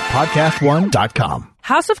and at podcastone.com.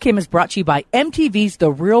 House of Kim is brought to you by MTV's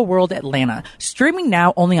The Real World Atlanta, streaming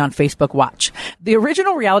now only on Facebook Watch. The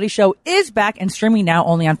original reality show is back and streaming now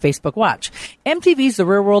only on Facebook Watch. MTV's The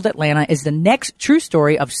Real World Atlanta is the next true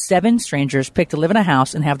story of 7 strangers picked to live in a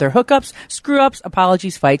house and have their hookups, screw-ups,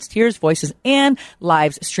 apologies, fights, tears, voices, and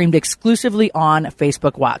lives streamed exclusively on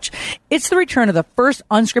Facebook Watch. It's the return of the first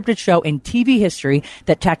unscripted show in TV history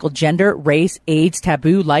that tackled gender, race, AIDS,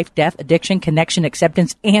 taboo, life, death, addiction, connection,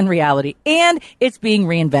 acceptance, and reality. And it's being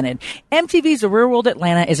reinvented. MTV's The Real World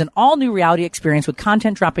Atlanta is an all-new reality experience with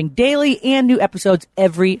content dropping daily and new episodes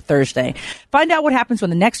every Thursday. Find out what happens when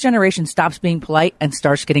the next generation stops being polite and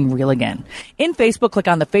starts getting real again. In Facebook, click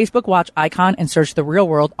on the Facebook Watch icon and search The Real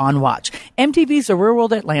World on Watch. MTV's The Real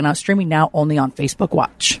World Atlanta, streaming now only on Facebook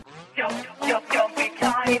Watch.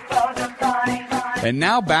 And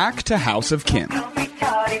now back to House of Kim.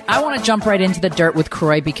 I want to jump right into the dirt with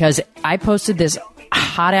Kroy because I posted this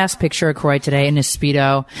hot ass picture of Kroy today in his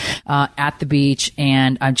Speedo at the beach,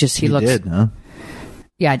 and he looks. You did, huh?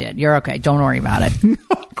 Yeah, I did. You're okay. Don't worry about it.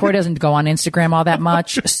 Kroy doesn't go on Instagram all that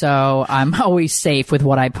much, so I'm always safe with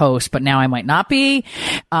what I post, but now I might not be.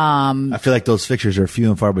 I feel like those pictures are few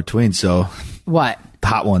and far between, so. What? The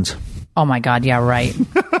hot ones. Oh my God, yeah, right.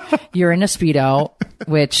 You're in a Speedo,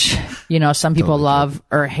 which, some people love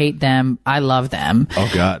or hate them. I love them.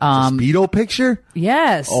 Oh God. It's a Speedo picture?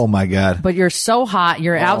 Yes. Oh my God. But you're so hot.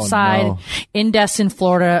 You're outside in Destin,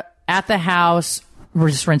 Florida, at the house. We're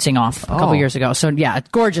just rinsing off a couple years ago. So yeah,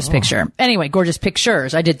 gorgeous picture. Anyway, gorgeous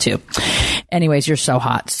pictures. I did too. Anyways, you're so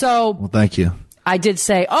hot. So. Well, thank you. I did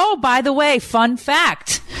say, oh, by the way, fun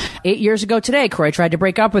fact. 8 years ago today, Kroy tried to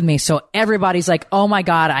break up with me. So everybody's like, oh my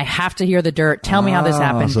God, I have to hear the dirt. Tell me how this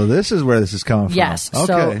happened. So this is where this is coming from. Yes. Okay.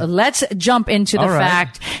 So let's jump into the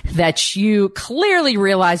fact that you clearly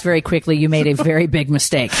realized very quickly you made a very big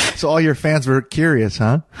mistake. So all your fans were curious,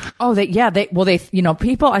 huh? Oh,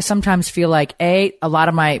 people, I sometimes feel like, a lot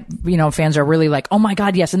of my, fans are really like, oh my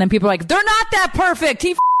God, yes. And then people are like, they're not that perfect.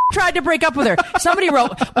 He tried to break up with her. Somebody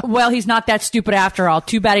wrote, well, he's not that stupid after all.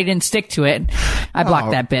 Too bad he didn't stick to it. I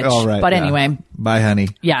blocked that bitch. All right, but anyway. Bye, honey.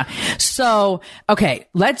 Yeah. So, okay,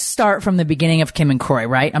 let's start from the beginning of Kim and Kroy,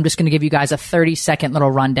 right? I'm just going to give you guys a 30-second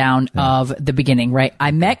little rundown of the beginning, right?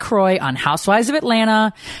 I met Kroy on Housewives of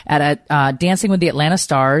Atlanta at a Dancing with the Atlanta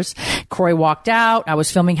Stars. Kroy walked out. I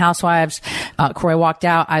was filming Housewives. Kroy walked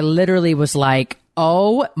out. I literally was like,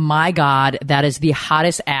 oh my God, that is the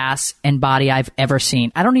hottest ass and body I've ever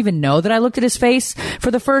seen. I don't even know that I looked at his face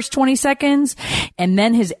for the first 20 seconds. And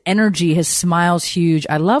then his energy, his smile's huge.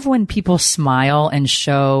 I love when people smile and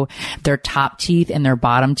show their top teeth and their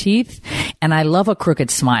bottom teeth. And I love a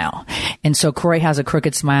crooked smile. And so Kroy has a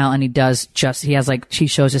crooked smile and he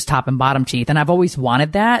shows his top and bottom teeth. And I've always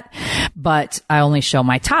wanted that, but I only show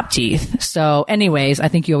my top teeth. So anyways, I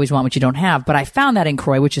think you always want what you don't have. But I found that in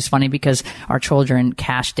Kroy, which is funny because our children,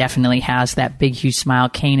 Cash definitely has that big, huge smile.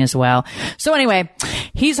 Kane as well. So anyway,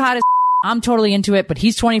 he's hot as I'm totally into it, but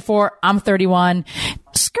he's 24. I'm 31.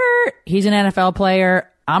 Skirt. He's an NFL player.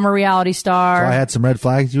 I'm a reality star. So I had some red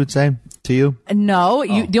flags, you would say, to you? No,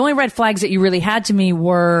 the only red flags that you really had to me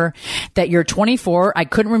were that you're 24. I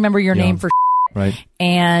couldn't remember your name for right.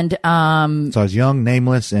 And, so I was young,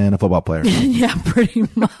 nameless, and a football player. Yeah, pretty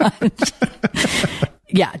much.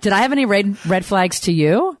 Yeah. Did I have any red flags to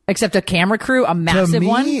you? Except a camera crew, a massive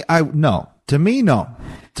one? No. To me, no.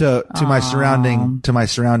 To my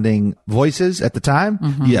surrounding voices at the time,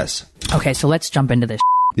 yes. Okay, so let's jump into this.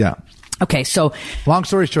 Yeah. Okay, so long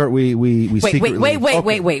story short, we secretly...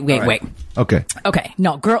 Wait. Okay.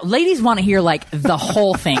 No, ladies want to hear like the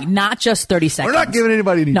whole thing, not just 30 seconds. We're not giving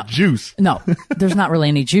anybody any juice. No, there's not really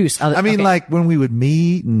any juice. I mean, like when we would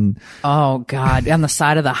meet and... Oh God, on the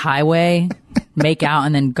side of the highway, make out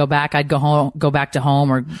and then go back. I'd go back to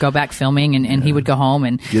home or go back filming and he would go home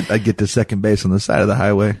and I'd get to second base on the side of the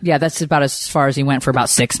highway. Yeah, that's about as far as he went for about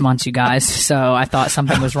 6 months, you guys. So I thought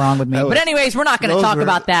something was wrong with me. But anyways, we're not going to talk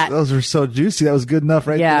about that. Those were so juicy. That was good enough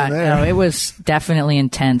right there. No, it was definitely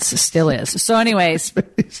intense. Still is. So anyways,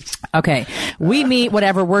 okay, we meet,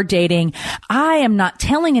 whatever, we're dating. I am not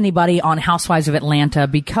telling anybody on Housewives of Atlanta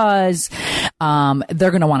because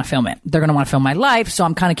they're going to want to film it. They're going to want to film my life. So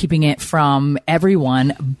I'm kind of keeping it from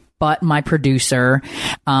everyone but my producer,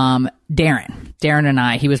 Darren and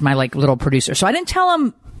I. He was my like little producer. So I didn't tell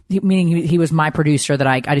him, meaning he was my producer that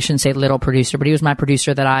I shouldn't say little producer, but he was my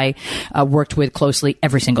producer that I worked with closely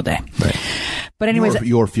every single day. Right. But anyways,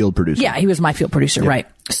 your field producer. Yeah, he was my field producer. Yep. Right.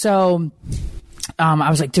 So I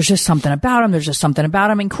was like, there's just something about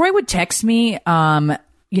him. And Kroy would text me,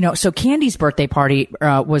 so Candy's birthday party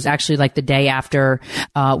was actually like the day after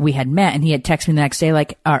we had met, and he had texted me the next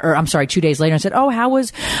day, 2 days later, and said, "Oh, how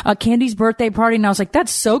was Candy's birthday party?" And I was like,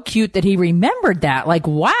 "That's so cute that he remembered that. Like,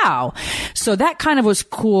 wow!" So that kind of was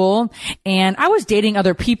cool. And I was dating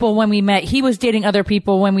other people when we met. He was dating other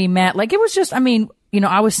people when we met. Like, it was just, I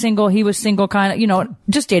was single, he was single, kind of,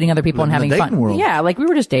 just dating other people and having fun. World. Yeah, like we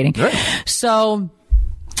were just dating. Right. So,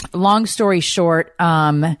 long story short,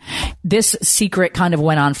 this secret kind of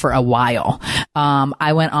went on for a while.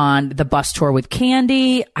 I went on the bus tour with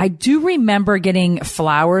Candy. I do remember getting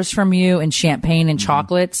flowers from you and champagne and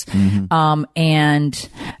chocolates.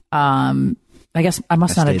 I guess I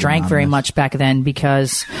must not have drank very much back then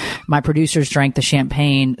because my producers drank the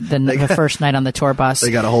champagne the first night on the tour bus. They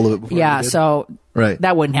got a hold of it before. Yeah, so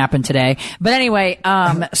that wouldn't happen today. But anyway,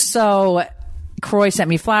 so Kroy sent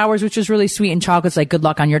me flowers, which was really sweet, and chocolates like good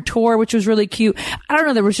luck on your tour, which was really cute. I don't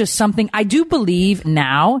know, there was just something. I do believe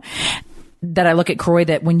now that I look at Kroy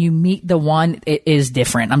that when you meet the one, it is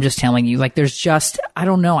different. I'm just telling you, like there's just, I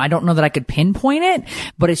don't know that I could pinpoint it,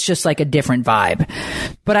 but it's just like a different vibe.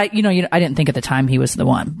 But I didn't think at the time he was the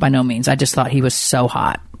one, by no means. I just thought he was so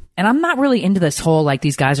hot. And I'm not really into this whole, like,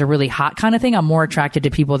 these guys are really hot kind of thing. I'm more attracted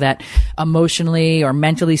to people that emotionally or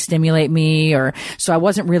mentally stimulate me, so I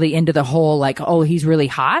wasn't really into the whole, like, oh, he's really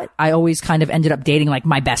hot. I always kind of ended up dating, like,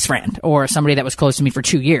 my best friend or somebody that was close to me for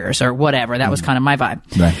 2 years or whatever. That was kind of my vibe.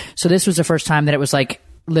 Right. So this was the first time that it was, like,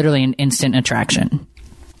 literally an instant attraction.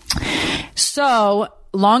 So,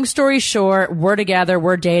 long story short, we're together,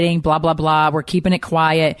 we're dating, blah, blah, blah. We're keeping it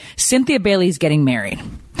quiet. Cynthia Bailey's getting married.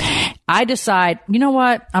 I decide, you know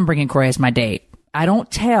what? I'm bringing Kroy as my date. I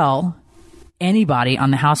don't tell anybody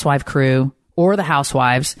on the Housewife crew or the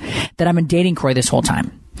Housewives that I've been dating Kroy this whole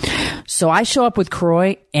time. So I show up with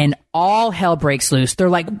Kroy and all hell breaks loose. They're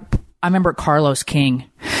like, I remember Carlos King,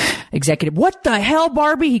 executive. What the hell,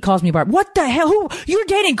 Barbie? He calls me Barbie. What the hell? Who? You're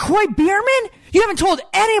dating Kroy Biermann? You haven't told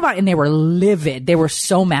anybody. And they were livid. They were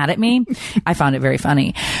so mad at me. I found it very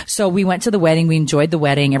funny. So we went to the wedding. We enjoyed the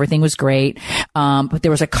wedding. Everything was great. But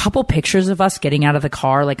there was a couple pictures of us getting out of the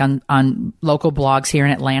car, like on local blogs here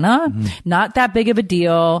in Atlanta. Mm-hmm. Not that big of a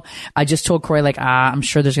deal. I just told Kroy, like, I'm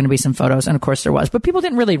sure there's going to be some photos. And of course there was, but people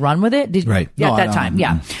didn't really run with it. Right. At that time.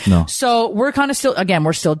 Yeah. No. So we're kind of still, again,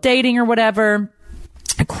 we're still dating or whatever.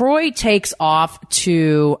 Kroy takes off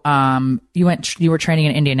to you were training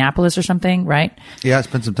in Indianapolis or something, right? Yeah, I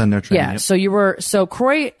spent some time there training. Yeah. So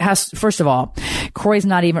Kroy has, first of all, Kroy's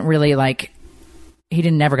not even really like, he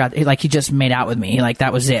he just made out with me. Like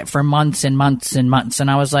that was it for months and months and months. And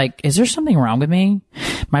I was like, is there something wrong with me?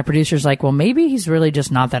 My producer's like, well, maybe he's really just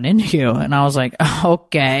not that into you. And I was like,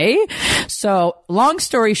 okay. So long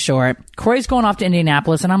story short, Kroy's going off to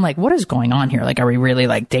Indianapolis and I'm like, what is going on here? Like, are we really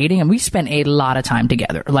like dating? And we spent a lot of time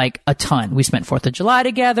together, like a ton. We spent 4th of July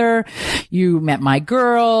together. You met my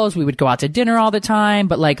girls. We would go out to dinner all the time,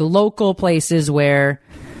 but like local places where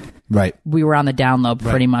right. we were on the down low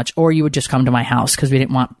pretty much, or you would just come to my house because we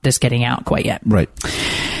didn't want this getting out quite yet. Right.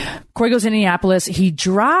 Kroy goes to Indianapolis. He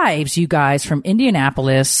drives you guys from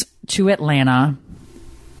Indianapolis to Atlanta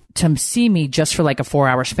to see me just for like a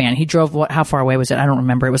 4-hour span. He drove, how far away was it? I don't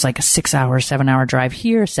remember. It was like a 7-hour drive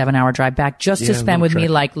here, 7-hour drive back just to spend with me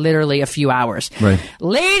like literally a few hours. Right.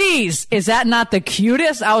 Ladies, is that not the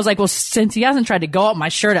cutest? I was like, well, since he hasn't tried to go up my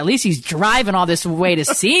shirt, at least he's driving all this way to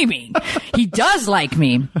see me. He does like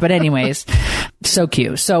me. But anyways, so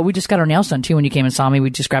cute. So we just got our nails done too when you came and saw me. We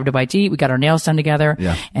just grabbed a bite to eat. We got our nails done together.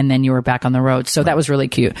 Yeah. And then you were back on the road. So that was really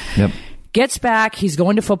cute. Yep. Gets back. He's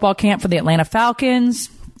going to football camp for the Atlanta Falcons.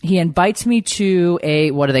 He invites me to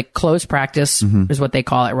closed practice is what they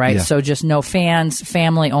call it, right? Yeah. So just no fans,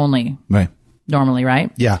 family only. Right. Normally,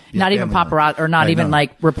 right? Yeah. Not even paparazzi or not even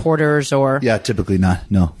like reporters or. Yeah, typically not.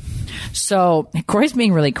 No. So Kroy's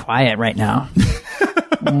being really quiet right now.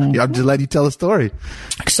 I'm just letting you tell the story.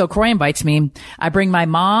 So Croy invites me. I bring my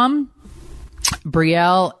mom,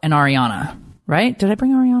 Brielle, and Ariana. Right? Did I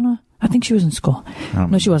bring Ariana? I think she was in school.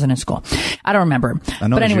 No, she wasn't in school. I don't remember. I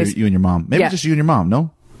know, but anyways, you and your mom. Maybe just you and your mom.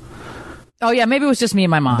 No. Oh yeah, maybe it was just me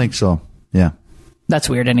and my mom. I think so. Yeah. That's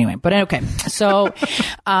weird anyway. But okay. So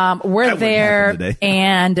we're there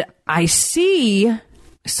and I see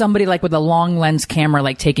somebody like with a long lens camera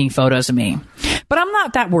like taking photos of me. But I'm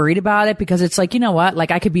not that worried about it because it's like, you know what?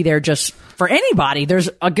 Like I could be there just for anybody. There's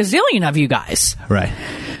a gazillion of you guys. Right.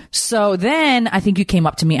 So then I think you came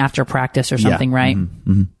up to me after practice or something, right?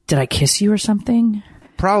 Mm-hmm. Did I kiss you or something?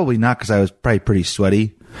 Probably not because I was probably pretty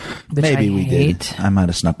sweaty. Which maybe we did. I might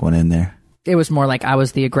have snuck one in there. It was more like I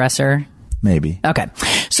was the aggressor. Maybe. Okay.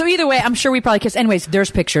 So either way, I'm sure we probably kissed. Anyways, there's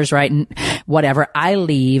pictures, right? And whatever. I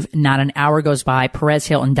leave. Not an hour goes by.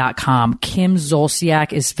 PerezHilton.com. Kim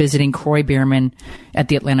Zolciak is visiting Kroy Biermann at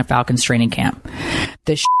the Atlanta Falcons training camp.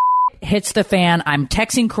 The hits the fan. I'm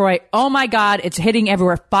texting Kroy. Oh my God, it's hitting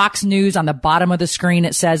everywhere. Fox News on the bottom of the screen.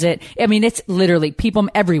 It says it. I mean, it's literally people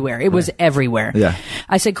everywhere. It was everywhere. Yeah.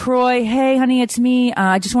 I said, Kroy, hey, honey, it's me.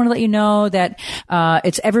 I just want to let you know that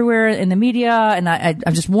it's everywhere in the media, and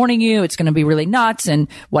I'm just warning you. It's going to be really nuts and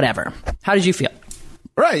whatever. How did you feel?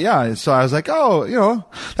 Right, yeah. So I was like, oh, you know,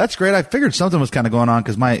 that's great. I figured something was kind of going on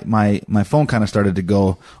because my phone kind of started to go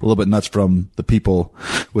a little bit nuts from the people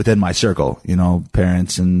within my circle, you know,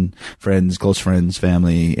 parents and friends, close friends,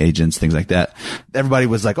 family, agents, things like that. Everybody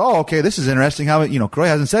was like, oh, okay, this is interesting. How, you know, Kroy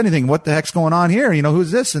hasn't said anything. What the heck's going on here? You know,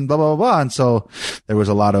 who's this? And blah, blah, blah, blah. And so there was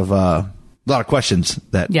a lot of questions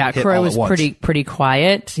that Kroy was pretty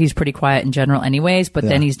quiet. He's pretty quiet in general anyways, but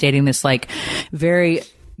then he's dating this like very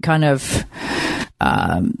kind of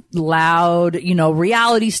loud, you know,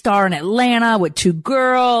 reality star in Atlanta with 2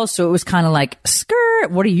 girls. So it was kind of like,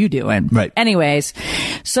 skirt, what are you doing? Right. Anyways,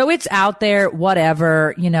 so it's out there,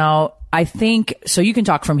 whatever, you know. I think, so you can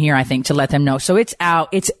talk from here, I think, to let them know. So it's out,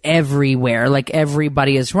 it's everywhere. Like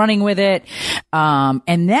everybody is running with it.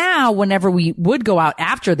 And now whenever we would go out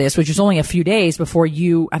after this, which was only a few days before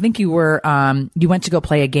I think you were, you went to go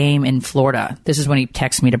play a game in Florida. This is when he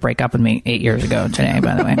texted me to break up with me 8 years ago today,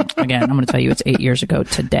 by the way. Again, I'm going to tell you it's 8 years ago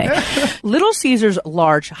today. Little Caesars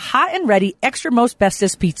large, hot and ready, extra most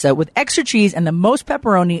bestest pizza with extra cheese and the most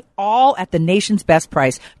pepperoni, all at the nation's best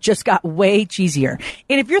price. Just got way cheesier.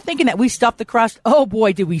 And if you're thinking that we stuffed the crust, oh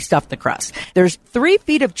boy, did we stuff the crust. There's 3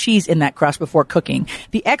 feet of cheese in that crust before cooking.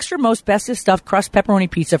 The extra most bestest stuffed crust pepperoni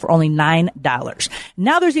pizza for only $9.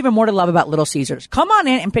 Now there's even more to love about Little Caesars. Come on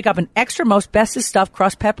in and pick up an extra most bestest stuffed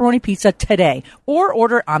crust pepperoni pizza today or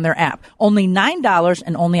order on their app. Only $9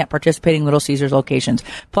 and only at participating Little Caesars locations,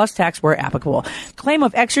 plus tax where applicable. Claim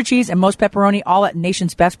of extra cheese and most pepperoni, all at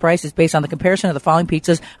nation's best price, is based on the comparison of the following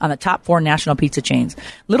pizzas on the top 4 national pizza chains.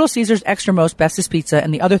 Little Caesars extra most bestest pizza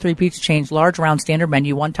and the other 3 pizza chains large round standard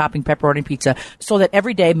menu 1 topping pepperoni pizza sold at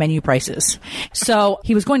everyday menu prices. So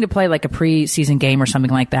he was going to play like a preseason game or something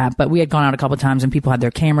like that, but we had gone out a couple of times and people had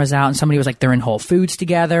their cameras out and somebody was like, they're in Whole Foods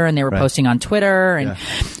together and they were posting on Twitter. And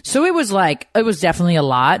so it was definitely a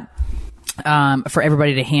lot for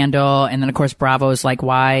everybody to handle. And then of course Bravo's like,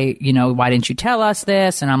 why didn't you tell us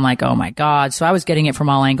this? And I'm like, oh my God. So I was getting it from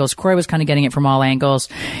all angles. Kroy was kind of getting it from all angles.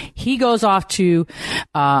 He goes off to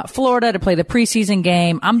Florida to play the preseason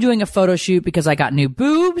game. I'm doing a photo shoot because I got new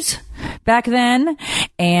boobs back then,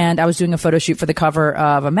 and I was doing a photo shoot for the cover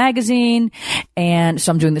of a magazine, and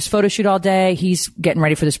so I'm doing this photo shoot all day. He's getting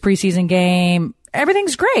ready for this preseason game.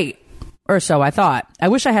 Everything's great. Or so I thought. I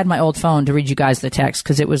wish I had my old phone to read you guys the text,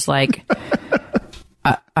 because it was like,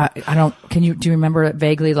 do you remember it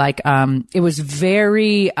vaguely? Like, it was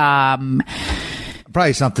very,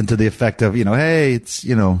 probably something to the effect of, you know, hey, it's,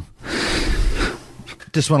 you know,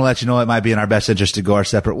 just want to let you know it might be in our best interest to go our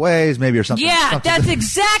separate ways, maybe, or something. Yeah, that's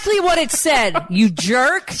exactly what it said, you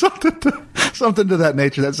jerk. Something to that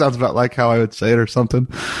nature. That sounds about like how I would say it or something.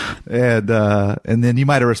 And then you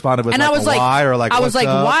might have responded with, and like, I was like, why, or like, I was like,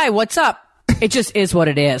 why? What's up? It just is what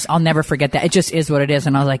it is. I'll never forget that. It just is what it is.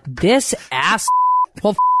 And I was like, this ass,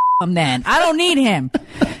 well, him then. I don't need him.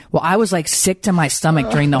 Well, I was like sick to my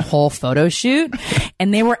stomach during the whole photo shoot,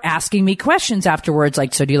 and they were asking me questions afterwards,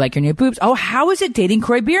 like, so do you like your new boobs? Oh, how is it dating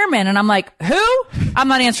Kroy Biermann? And I'm like, who? I'm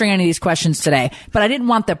not answering any of these questions today. But I didn't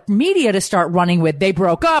want the media to start running with, they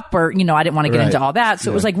broke up, or, you know, I didn't want to get into all that.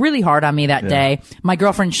 So it was like really hard on me that day. My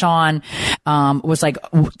girlfriend Sean was like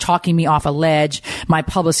talking me off a ledge. My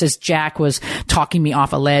publicist Jack was talking me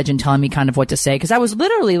off a ledge and telling me kind of what to say, because I was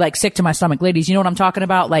literally like sick to my stomach. Ladies, you know what I'm talking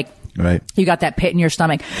about? Like, Right. You got that pit in your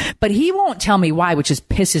stomach. But he won't tell me why, which just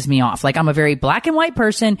pisses me off. Like, I'm a very black and white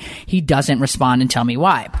person. He doesn't respond and tell me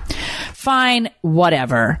why. Fine,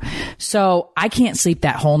 whatever. So I can't sleep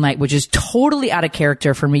that whole night, which is totally out of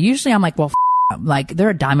character for me. Usually I'm like, well, like,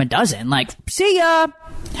 they're a dime a dozen. Like, see ya.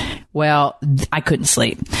 Well, I couldn't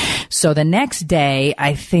sleep. So the next day,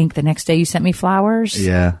 I think the next day you sent me flowers.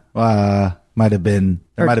 Yeah. Might have been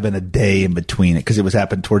a day in between it because it was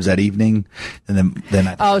happened towards that evening, and then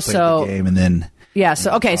I played the game, and then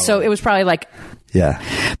so okay, so it was probably like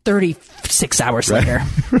 36 hours later,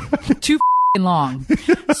 too long.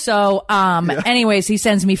 So, anyways, he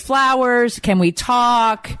sends me flowers. Can we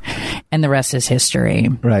talk? And the rest is history.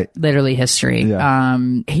 Right. Literally history. Yeah.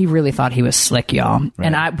 He really thought he was slick, y'all.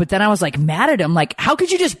 Right. But then I was like mad at him. Like, how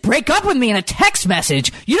could you just break up with me in a text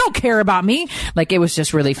message? You don't care about me. Like, it was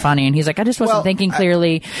just really funny. And he's like, I just wasn't thinking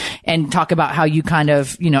clearly, and talk about how you kind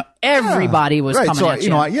of, everybody was coming at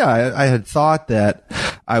you. I had thought that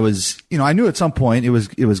I was, I knew at some point it was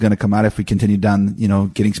going to come out if we continued down,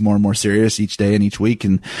 getting more and more serious each day and each week.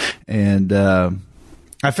 And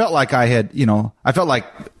I felt like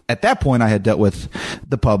at that point I had dealt with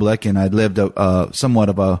the public, and I'd lived somewhat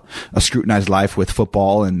of a scrutinized life with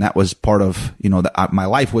football. And that was part of, my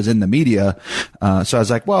life was in the media. So I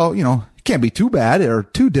was like, well, it can't be too bad or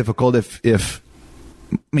too difficult if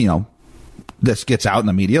this gets out in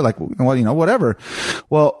the media, like, well, whatever.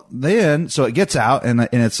 Well, then, so it gets out, and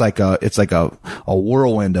it's like a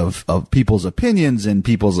whirlwind of people's opinions and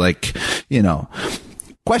people's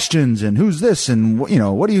questions, and who's this, and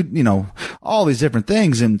what do you, all these different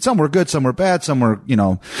things. And some were good, some were bad, some were,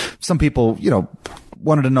 some people,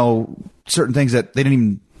 wanted to know certain things that they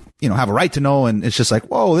didn't even, have a right to know. And it's just like,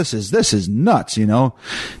 whoa, this is nuts,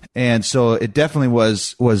 And so it definitely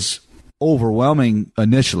was overwhelming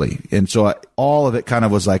initially. And so all of it kind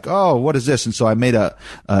of was like, oh, what is this? And so I made I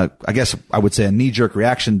guess I would say a knee-jerk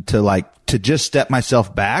reaction to just step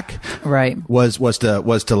myself back. Right. Was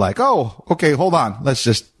to like, oh, okay, hold on. Let's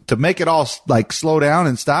just, to make it all like slow down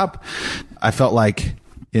and stop. I felt like,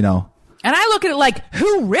 And I look at it like,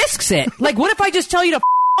 who risks it? Like, what if I just tell you to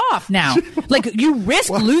off now? Like, you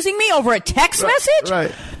risk losing me over a text message?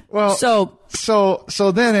 Right. Well,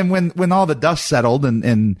 so then, and when all the dust settled, and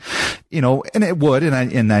and it would,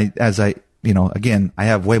 and I again, I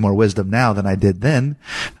have way more wisdom now than I did then,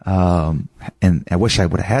 and I wish I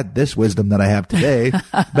would have had this wisdom that I have today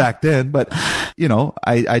back then, but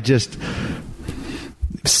I just.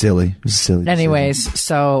 Silly. Anyways,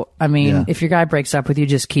 so, I mean, if your guy breaks up with you,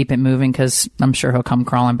 just keep it moving, because I'm sure he'll come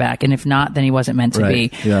crawling back. And if not, then he wasn't meant to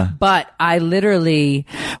be. Yeah. But I literally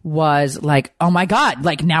was like, oh my God,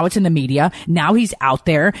 like, now it's in the media. Now he's out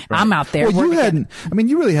there. Right. I'm out there. Well,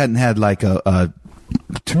 you really hadn't had like a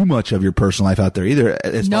too much of your personal life out there either.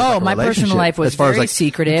 No, my personal life was very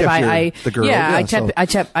secretive. I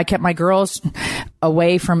kept my girls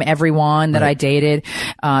away from everyone that I dated.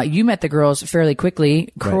 You met the girls fairly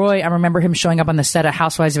quickly. Croy, I remember him showing up on the set of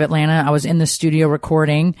Housewives of Atlanta. I was in the studio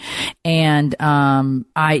recording, and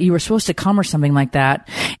you were supposed to come or something like that.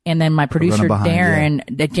 And then my producer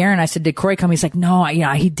Darren, I said, did Croy come? He's like, no,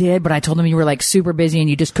 he did, but I told him you were like super busy and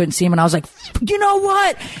you just couldn't see him. And I was like, you know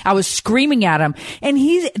what? I was screaming at him, and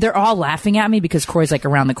they're all laughing at me because Croy's like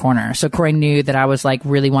around the corner. So Croy knew that I was like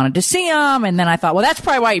really wanted to see him. And then I thought, well, that's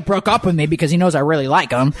probably why he broke up with me, because he knows I really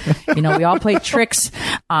like him. We all play tricks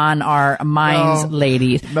on our minds,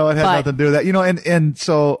 ladies. No, it had nothing to do with that. And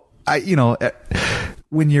so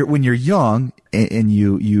when you're young and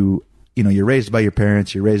you're raised by your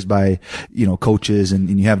parents, you're raised by, coaches,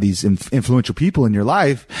 and you have these influential people in your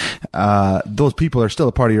life. Those people are still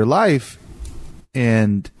a part of your life.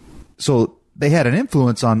 And so they had an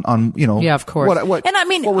influence on yeah, of course. What and I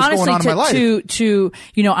mean, what was honestly, going on in my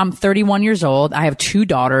life. I'm 31 years old. I have 2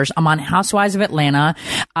 daughters. I'm on Housewives of Atlanta.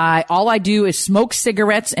 All I do is smoke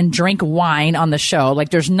cigarettes and drink wine on the show. Like,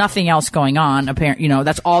 there's nothing else going on. Apparently,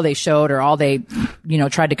 that's all they showed, or all they,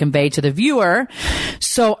 tried to convey to the viewer.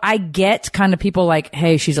 So I get kind of people like,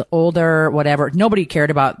 hey, she's older, whatever. Nobody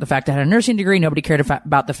cared about the fact that I had a nursing degree. Nobody cared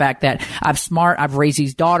about the fact that I'm smart. I've raised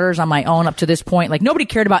these daughters on my own up to this point. Like, nobody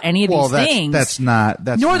cared about any of these things.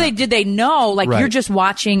 Did they know, like, you're just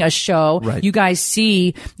watching a show. Right. You guys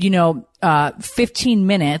see, 15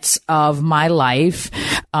 minutes of my life,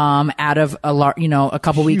 out of a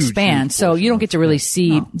couple weeks span. So you don't get to really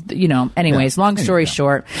see, anyways, long story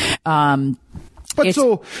short, but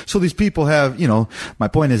so these people have, my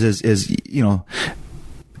point is,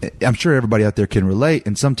 I'm sure everybody out there can relate.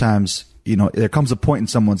 And sometimes, there comes a point in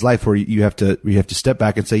someone's life where you have to step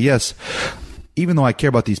back and say, yes, even though I care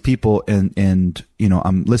about these people and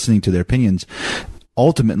I'm listening to their opinions,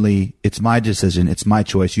 ultimately it's my decision. It's my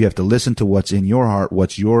choice. You have to listen to what's in your heart,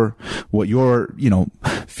 what your,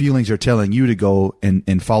 feelings are telling you to go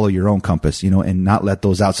and follow your own compass, and not let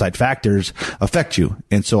those outside factors affect you.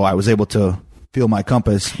 And so I was able to feel my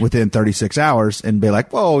compass within 36 hours and be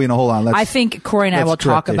like, whoa, hold on. I think Corey and I will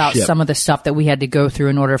talk about some of the stuff that we had to go through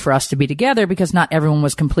in order for us to be together, because not everyone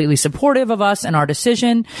was completely supportive of us and our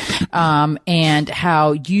decision, and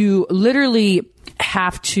how you literally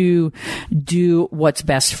have to do what's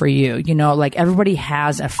best for you. Like everybody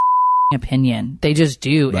has a opinion. They just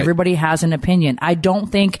do. Right. Everybody has an opinion. I don't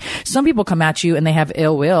think some people come at you and they have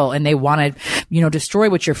ill will and they want to, destroy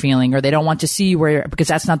what you're feeling, or they don't want to see because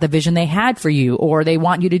that's not the vision they had for you, or they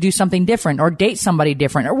want you to do something different or date somebody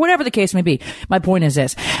different, or whatever the case may be. My point is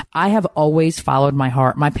this: I have always followed my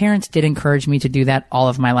heart. My parents did encourage me to do that all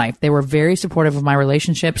of my life. They were very supportive of my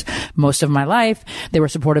relationships most of my life. They were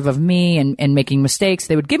supportive of me and making mistakes.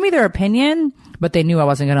 They would give me their opinion, but they knew I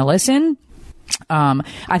wasn't going to listen.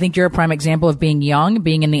 I think you're a prime example of being young,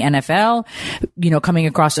 being in the NFL, coming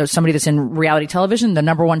across somebody that's in reality television, the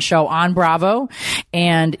number one show on Bravo,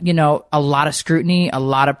 and, a lot of scrutiny, a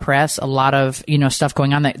lot of press, a lot of, stuff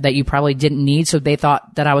going on that you probably didn't need. So they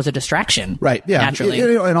thought that I was a distraction. Right. Yeah. Naturally.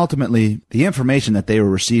 And ultimately the information that they were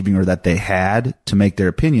receiving or that they had to make their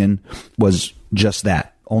opinion was just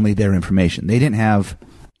that, only their information. They didn't have,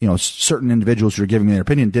 certain individuals who were giving their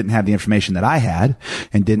opinion didn't have the information that I had,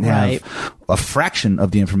 and didn't have a fraction of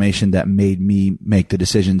the information that made me make the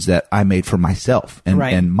decisions that I made for myself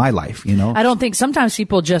and my life, I don't think sometimes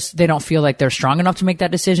people they don't feel like they're strong enough to make that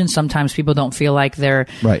decision. Sometimes people don't feel like their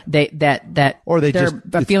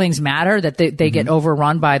feelings matter, that they get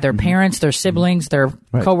overrun by their parents, their siblings, their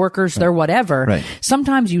coworkers, their whatever. Right.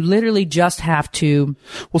 Sometimes you literally just have to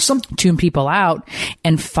tune people out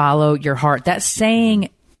and follow your heart. That saying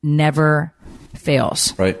never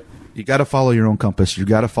fails. Right. You got to follow your own compass. You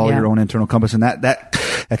got to follow your own internal compass. And that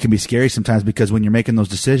can be scary sometimes, because when you're making those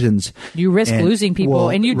decisions, you risk losing people,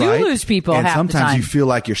 and you do lose people and half the time. Sometimes you feel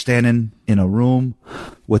like you're standing in a room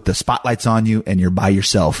with the spotlights on you and you're by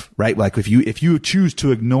yourself, right? Like if you choose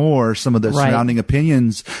to ignore some of the surrounding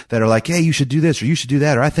opinions that are like, hey, you should do this or you should do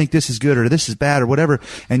that, or I think this is good or this is bad or whatever.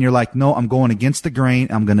 And you're like, no, I'm going against the grain.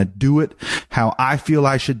 I'm going to do it how I feel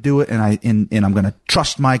I should do it. And I'm going to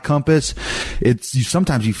trust my compass.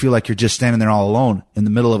 Sometimes you feel like you're just standing there all alone in the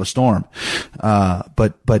middle of a storm.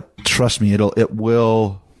 But trust me,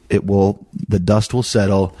 the dust will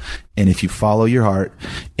settle. And if you follow your heart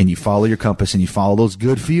and you follow your compass and you follow those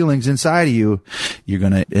good feelings inside of you, you're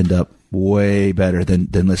going to end up way better than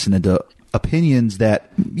listening to opinions that,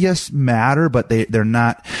 yes, matter, but they're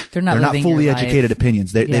not fully educated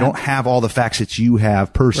opinions. They don't have all the facts that you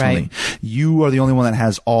have personally. Right. You are the only one that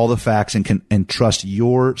has all the facts and can trust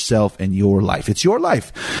yourself and your life. It's your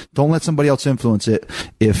life. Don't let somebody else influence it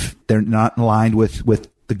if they're not aligned with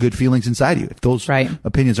the good feelings inside you, if those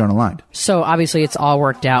opinions aren't aligned. So obviously it's all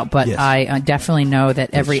worked out, but yes. I definitely know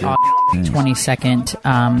that every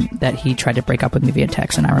 22nd that he tried to break up with me via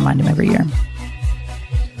text, and I remind him every year.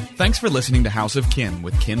 Thanks for listening to House of Kim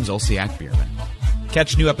with Kim Zolciak Biermann.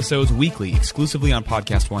 Catch new episodes weekly exclusively on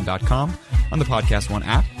PodcastOne.com, on the Podcast One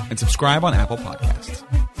app, and subscribe on Apple Podcasts.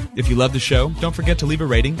 If you love the show, don't forget to leave a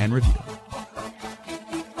rating and review.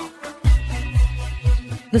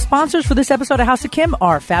 The sponsors for this episode of House of Kim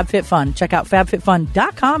are FabFitFun. Check out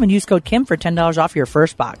FabFitFun.com and use code Kim for $10 off your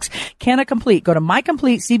first box. Canna Complete. Go to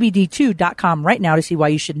MyCompleteCBD2.com right now to see why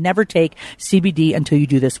you should never take CBD until you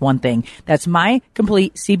do this one thing. That's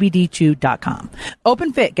MyCompleteCBD2.com.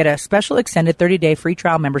 OpenFit. Get a special extended 30-day free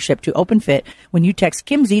trial membership to OpenFit when you text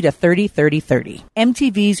KimZ to 303030.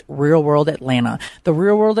 MTV's Real World Atlanta. The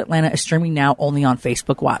Real World Atlanta is streaming now only on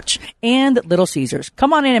Facebook Watch. And Little Caesars.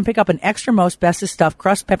 Come on in and pick up an extra most bestest stuffed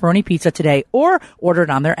crust pepperoni pizza today, or order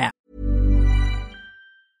it on their app.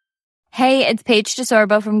 Hey, it's Paige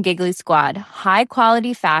DeSorbo from Giggly Squad. High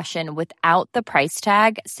quality fashion without the price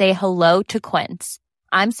tag. Say hello to Quince.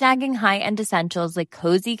 I'm snagging high-end essentials like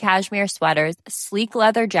cozy cashmere sweaters, sleek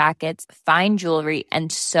leather jackets, fine jewelry,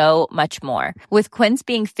 and so much more. With Quince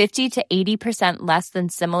being 50 to 80% less than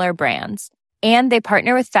similar brands. And they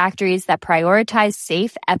partner with factories that prioritize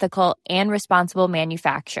safe, ethical, and responsible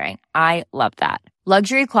manufacturing. I love that.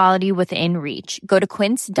 Luxury quality within reach. Go to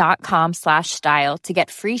quince.com/style to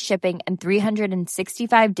get free shipping and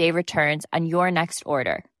 365-day returns on your next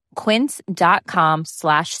order.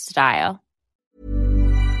 Quince.com/style.